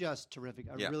is just terrific.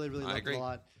 I really, really loved it a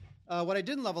lot. What I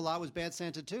didn't love a lot was Bad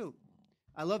Santa 2.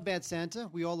 I love Bad Santa.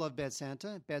 We all love Bad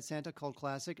Santa. Bad Santa, cult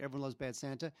classic. Everyone loves Bad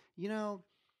Santa.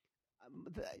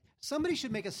 Somebody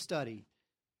should make a study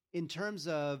in terms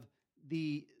of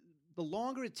the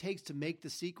longer it takes to make the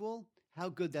sequel, how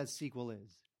good that sequel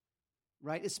is,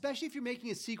 right? Especially if you're making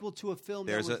a sequel to a film.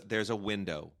 There's a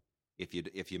window.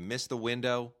 If you miss the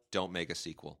window, don't make a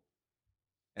sequel.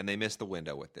 And they missed the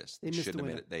window with this. They shouldn't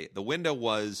have made it. The window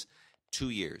was 2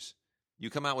 years. You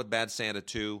come out with Bad Santa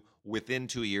 2 within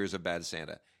 2 years of Bad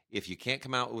Santa. If you can't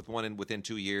come out with one within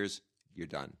 2 years, you're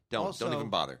done. Don't even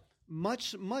bother.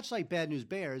 Much like Bad News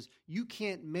Bears, you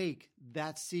can't make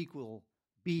that sequel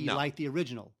be like the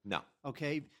original. No.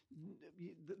 Okay?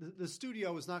 The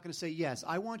studio is not going to say, yes,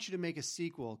 I want you to make a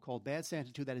sequel called Bad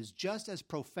Santa 2 that is just as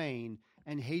profane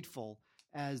and hateful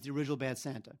as the original Bad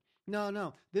Santa.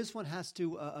 No. This one has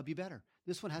to be better.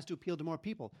 This one has to appeal to more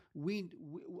people.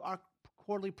 Our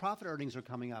quarterly profit earnings are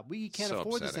coming up. We can't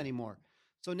afford this anymore.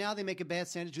 So now they make a Bad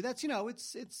Santa 2. That's,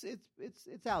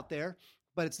 it's out there,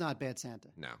 but it's not Bad Santa.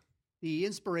 No. The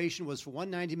inspiration was for one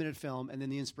 90-minute film, and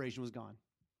then the inspiration was gone.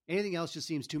 Anything else just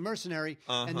seems too mercenary,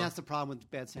 and that's the problem with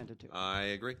Bad Santa 2. I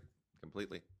agree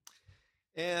completely.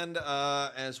 And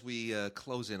as we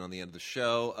close in on the end of the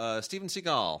show, Steven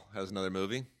Seagal has another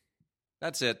movie.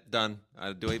 That's it. Done.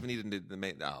 Do I even need to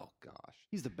make... Oh, gosh.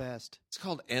 He's the best. It's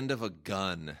called End of a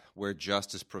Gun, Where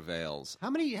Justice Prevails.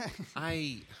 How many...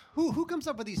 Who comes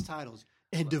up with these titles?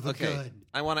 End of a Gun.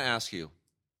 I want to ask you.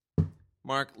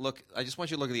 Mark, look, I just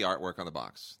want you to look at the artwork on the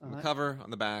box. On the cover, on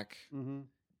the back. Mm-hmm.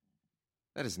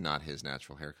 That is not his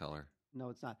natural hair color. No,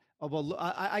 it's not. Oh, well,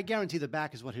 I guarantee the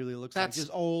back is what he really looks like. Just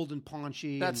old and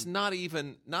paunchy. That's not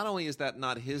even... Not only is that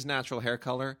not his natural hair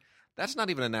color, that's not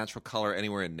even a natural color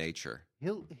anywhere in nature.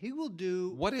 He will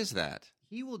do... What is that?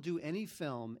 He will do any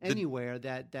film anywhere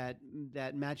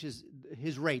that matches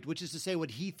his rate, which is to say what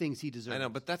he thinks he deserves. I know,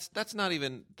 but that's not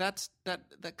even... That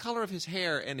color of his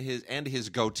hair and his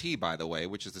goatee, by the way,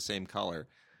 which is the same color,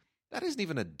 that isn't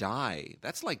even a dye.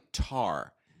 That's like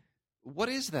tar. What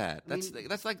is that? That's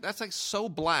like so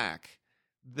black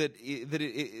that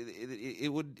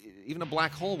it would, even a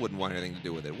black hole wouldn't want anything to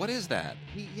do with it. What is that?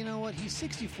 You know what? He's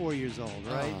 64 years old,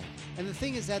 right? Oh. And the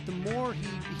thing is that the more he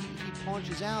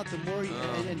punches out, the more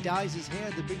and dyes his hair,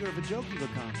 the bigger of a joke he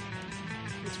becomes.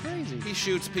 It's crazy. He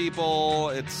shoots people.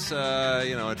 It's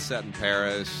it's set in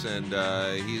Paris, and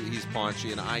he's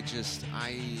paunchy, and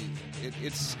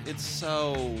it's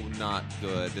so not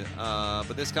good.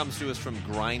 But this comes to us from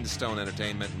Grindstone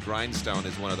Entertainment. And Grindstone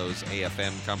is one of those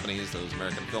AFM companies, those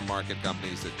American Film Market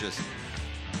companies that just,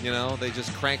 they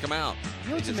just crank them out.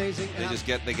 It's amazing.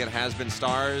 They get has-been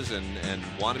stars and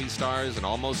wannabe stars and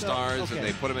almost stars, and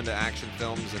they put them into action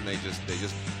films, and they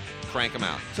just crank them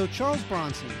out. So Charles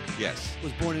Bronson, yes,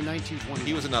 was born in 1921.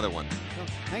 He was another one. Oh,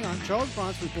 hang on, Charles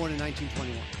Bronson was born in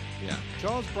 1921. Yeah.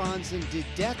 Charles Bronson did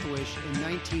Death Wish in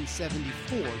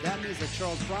 1974. That means that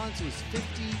Charles Bronson was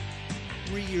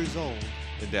 53 years old.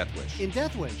 In Death Wish. In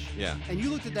Death Wish. Yeah. And you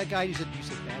looked at that guy and you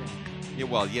said that. Yeah,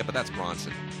 well, yeah, but that's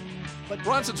Bronson. But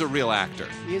Bronson's a real actor.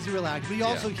 he is a real actor. But he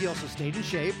also stayed in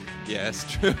shape. Yes,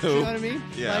 true. You know what I mean?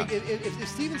 Yeah. Like if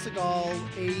Steven Seagal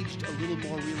aged a little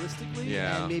more realistically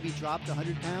and maybe dropped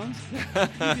 100 pounds,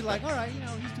 you'd be like, all right,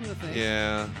 he's doing a thing.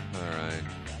 Yeah. All right.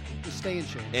 Just stay in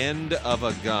shape. End of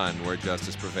a gun where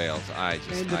justice prevails.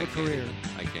 End of a career.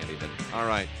 I can't even. All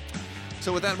right.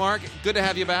 So with that, Mark, good to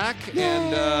have you back. Yay!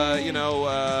 And,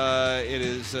 it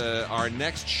is our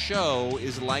next show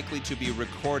is likely to be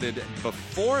recorded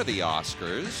before the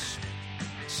Oscars.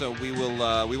 So we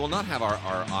will not have our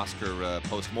Oscar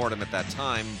post-mortem at that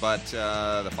time, but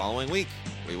the following week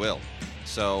we will.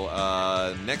 So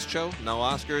next show, no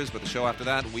Oscars, but the show after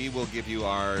that, we will give you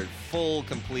our full,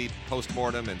 complete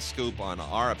post-mortem and scoop on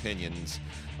our opinions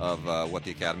of what the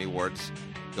Academy Awards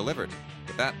delivered.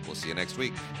 With that, we'll see you next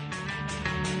week.